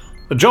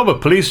 The job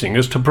of policing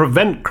is to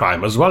prevent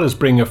crime as well as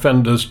bring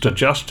offenders to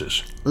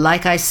justice.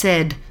 Like I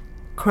said,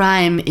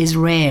 crime is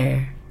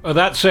rare.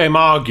 That same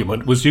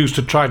argument was used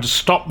to try to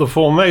stop the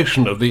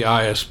formation of the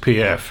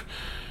ISPF.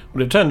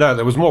 But it turned out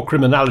there was more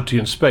criminality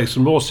in space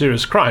and more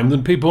serious crime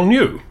than people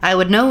knew. I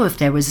would know if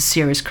there was a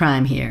serious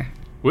crime here.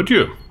 Would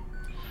you?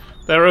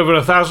 There are over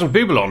 1,000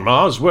 people on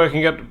Mars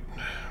working at...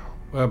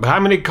 how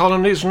many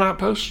colonies and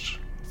outposts?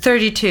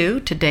 32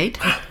 to date.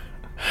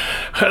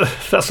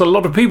 That's a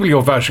lot of people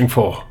you're vouching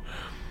for.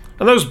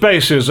 And those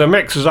bases are a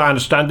mix, as I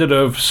understand it,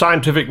 of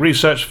scientific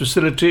research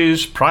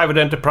facilities, private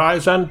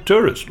enterprise and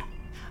tourism.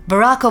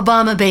 Barack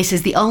Obama Base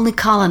is the only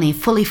colony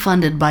fully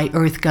funded by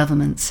Earth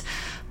governments.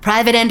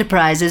 Private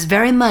enterprise is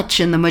very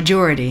much in the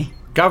majority.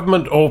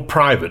 Government or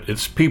private,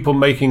 it's people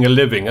making a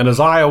living. And as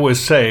I always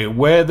say,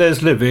 where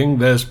there's living,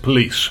 there's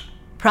police.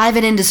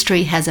 Private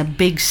industry has a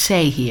big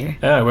say here.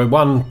 Yeah, with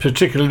one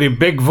particularly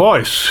big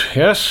voice,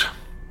 yes?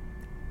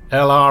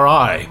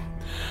 LRI.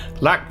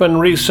 Lackman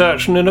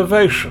Research and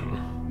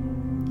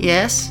Innovation.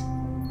 Yes?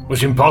 It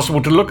was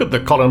impossible to look at the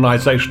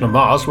colonization of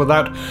Mars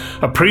without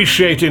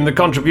appreciating the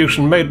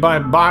contribution made by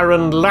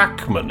Byron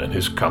Lackman and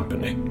his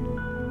company.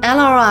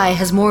 LRI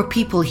has more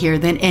people here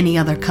than any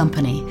other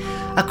company.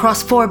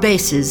 Across 4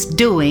 bases,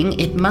 doing,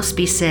 it must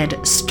be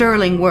said,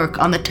 sterling work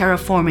on the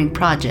terraforming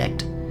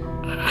project.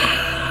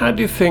 How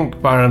do you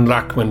think Byron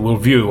Lackman will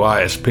view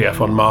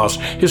ISPF on Mars?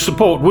 His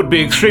support would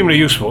be extremely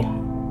useful.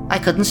 I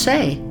couldn't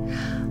say.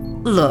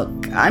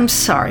 Look, I'm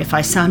sorry if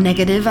I sound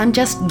negative. I'm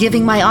just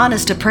giving my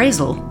honest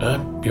appraisal.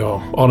 Your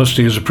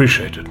honesty is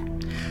appreciated.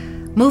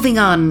 Moving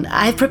on,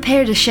 I've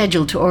prepared a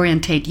schedule to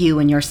orientate you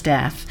and your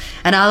staff,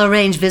 and I'll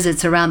arrange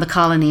visits around the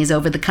colonies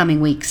over the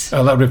coming weeks.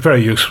 That would be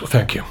very useful,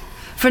 thank you.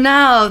 For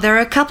now, there are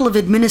a couple of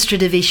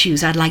administrative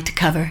issues I'd like to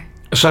cover.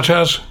 Such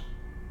as?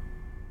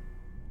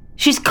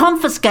 She's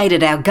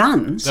confiscated our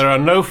guns. There are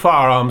no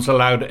firearms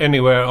allowed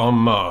anywhere on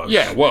Mars.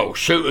 Yeah, well,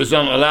 shooters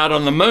aren't allowed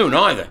on the moon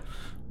either.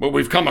 But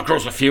we've come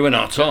across a few in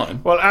our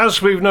time. Well,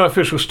 as we've no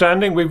official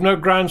standing, we've no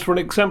grounds for an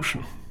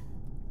exemption.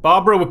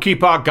 Barbara will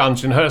keep our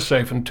guns in her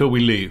safe until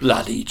we leave.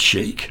 Bloody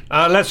cheek.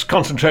 Let's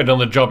concentrate on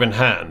the job in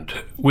hand,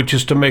 which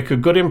is to make a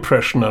good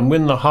impression and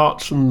win the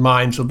hearts and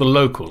minds of the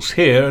locals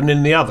here and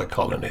in the other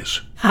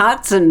colonies.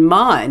 Hearts and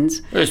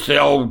minds? It's the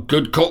old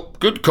good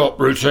cop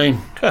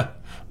routine.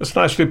 That's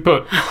nicely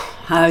put.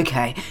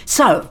 OK,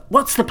 so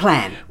what's the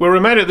plan? We'll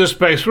remain at this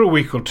base for a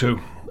week or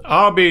 2.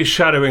 I'll be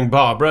shadowing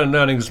Barbara and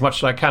learning as much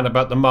as I can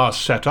about the Mars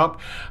setup.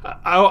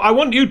 I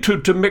want you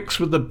two to mix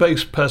with the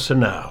base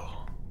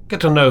personnel.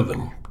 Get to know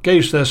them.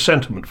 Gauge their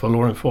sentiment for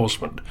law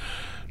enforcement.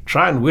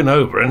 Try and win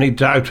over any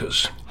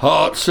doubters.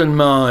 Hearts and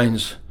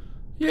minds.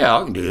 Yeah,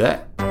 I can do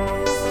that.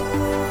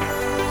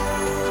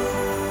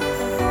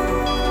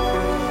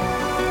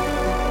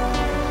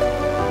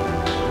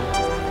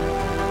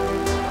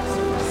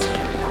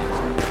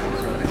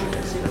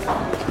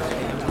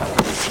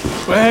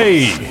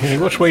 Hey,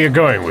 watch where you're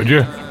going, would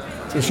you?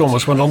 This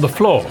almost went on the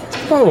floor.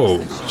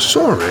 Oh,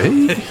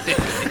 sorry.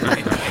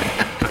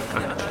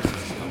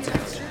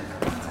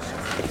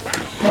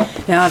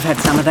 Yeah, I've had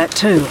some of that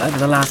too over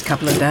the last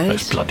couple of days.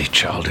 That's bloody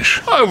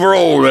childish.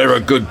 Overall, they're a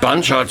good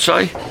bunch, I'd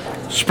say.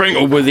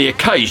 Sprinkled with the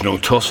occasional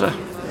tosser.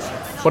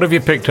 What have you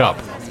picked up?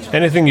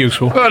 Anything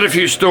useful? Heard a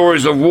few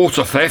stories of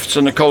water thefts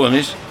in the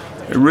colonies.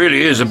 It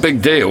really is a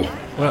big deal.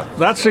 Well,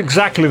 that's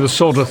exactly the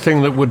sort of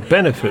thing that would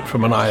benefit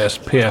from an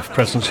ISPF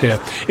presence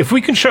here. If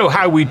we can show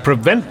how we'd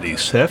prevent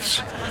these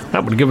thefts,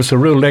 that would give us a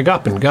real leg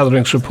up in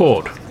gathering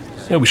support.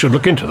 Yeah, we should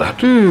look into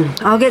that.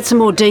 I'll get some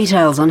more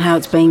details on how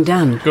it's being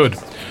done. Good.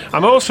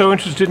 I'm also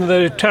interested in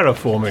the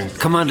terraforming.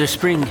 Commander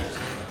Spring.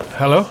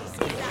 Hello?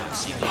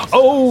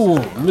 Oh,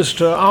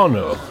 Mr.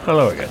 Arno.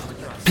 Hello again.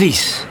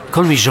 Please,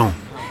 call me Jean.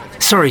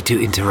 Sorry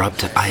to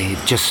interrupt. I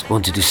just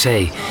wanted to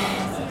say,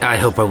 I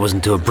hope I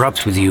wasn't too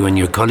abrupt with you and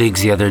your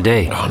colleagues the other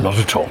day. Oh, not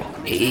at all.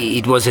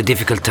 It was a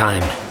difficult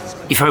time.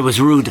 If I was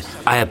rude,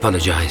 I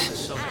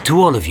apologize. To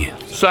all of you.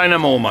 Say no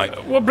more,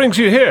 mate. What brings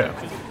you here?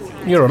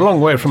 You're a long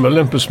way from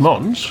Olympus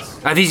Mons.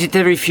 I visit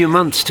every few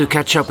months to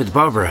catch up with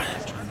Barbara.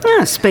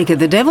 Speak of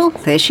the devil,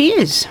 there she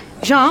is.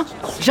 Jean,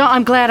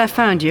 I'm glad I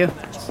found you.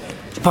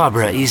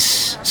 Barbara,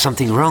 is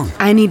something wrong?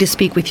 I need to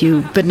speak with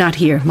you, but not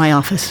here, my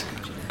office.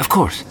 Of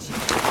course.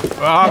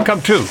 I'll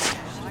come too.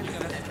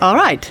 All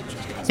right.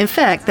 In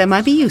fact, that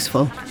might be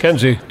useful.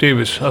 Kenzie,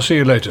 Davis, I'll see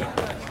you later.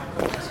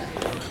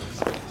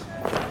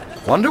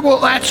 Wonder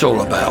what that's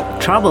all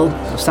about. Trouble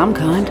of some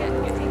kind.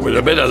 With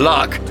a bit of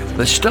luck,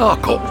 the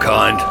Starcop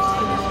kind.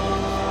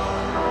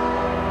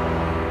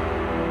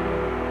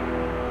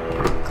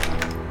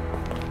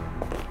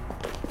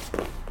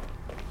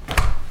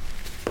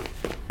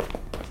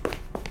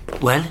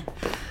 Well?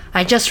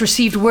 I just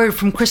received word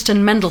from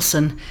Kristen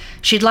Mendelsohn.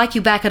 She'd like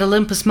you back at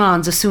Olympus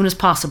Mons as soon as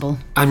possible.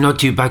 I'm not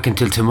due back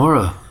until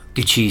tomorrow.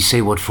 Did she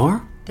say what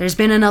for? There's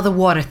been another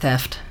water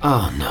theft.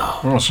 Oh, no.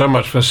 Well, so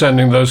much for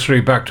sending those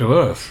 3 back to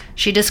Earth.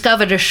 She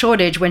discovered a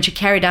shortage when she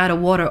carried out a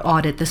water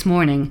audit this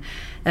morning.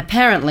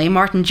 Apparently,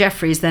 Martin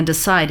Jeffries then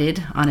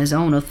decided, on his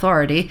own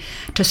authority,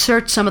 to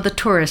search some of the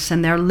tourists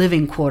and their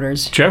living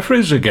quarters.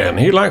 Jeffries again.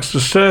 He likes to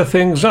stir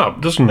things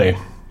up, doesn't he?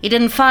 He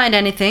didn't find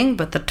anything,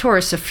 but the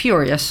tourists are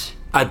furious.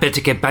 I'd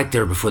better get back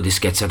there before this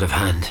gets out of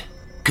hand.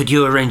 Could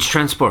you arrange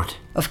transport?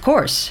 Of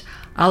course.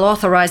 I'll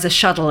authorize a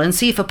shuttle and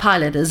see if a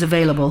pilot is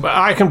available.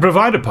 I can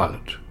provide a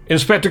pilot.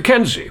 Inspector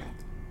Kenzie.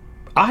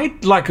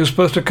 I'd like us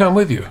both to come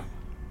with you.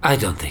 I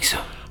don't think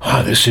so.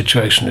 This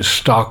situation is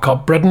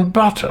Starcop bread and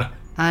butter.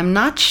 I'm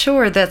not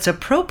sure that's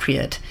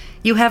appropriate.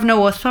 You have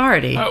no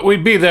authority.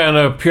 We'd be there in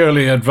a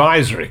purely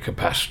advisory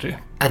capacity.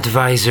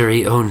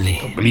 Advisory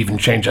only. We'll even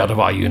change out of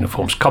our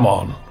uniforms. Come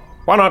on.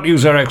 Why not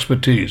use our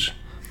expertise?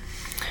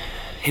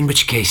 In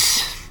which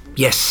case,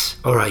 yes,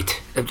 all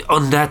right.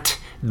 On that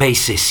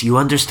basis, you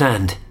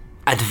understand?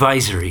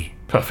 Advisory.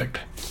 Perfect.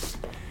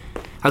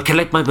 I'll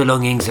collect my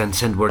belongings and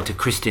send word to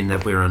Kristin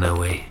that we're on our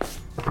way.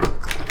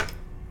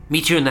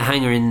 Meet you in the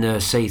hangar in,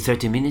 say,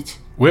 30 minutes?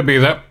 We'll be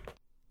there.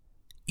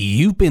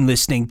 You've been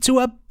listening to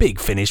a Big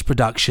Finish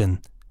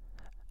production.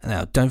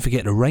 Now, don't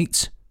forget to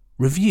rate,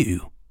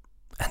 review,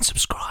 and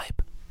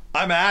subscribe.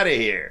 I'm out of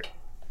here.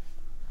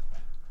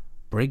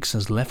 Briggs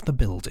has left the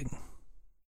building.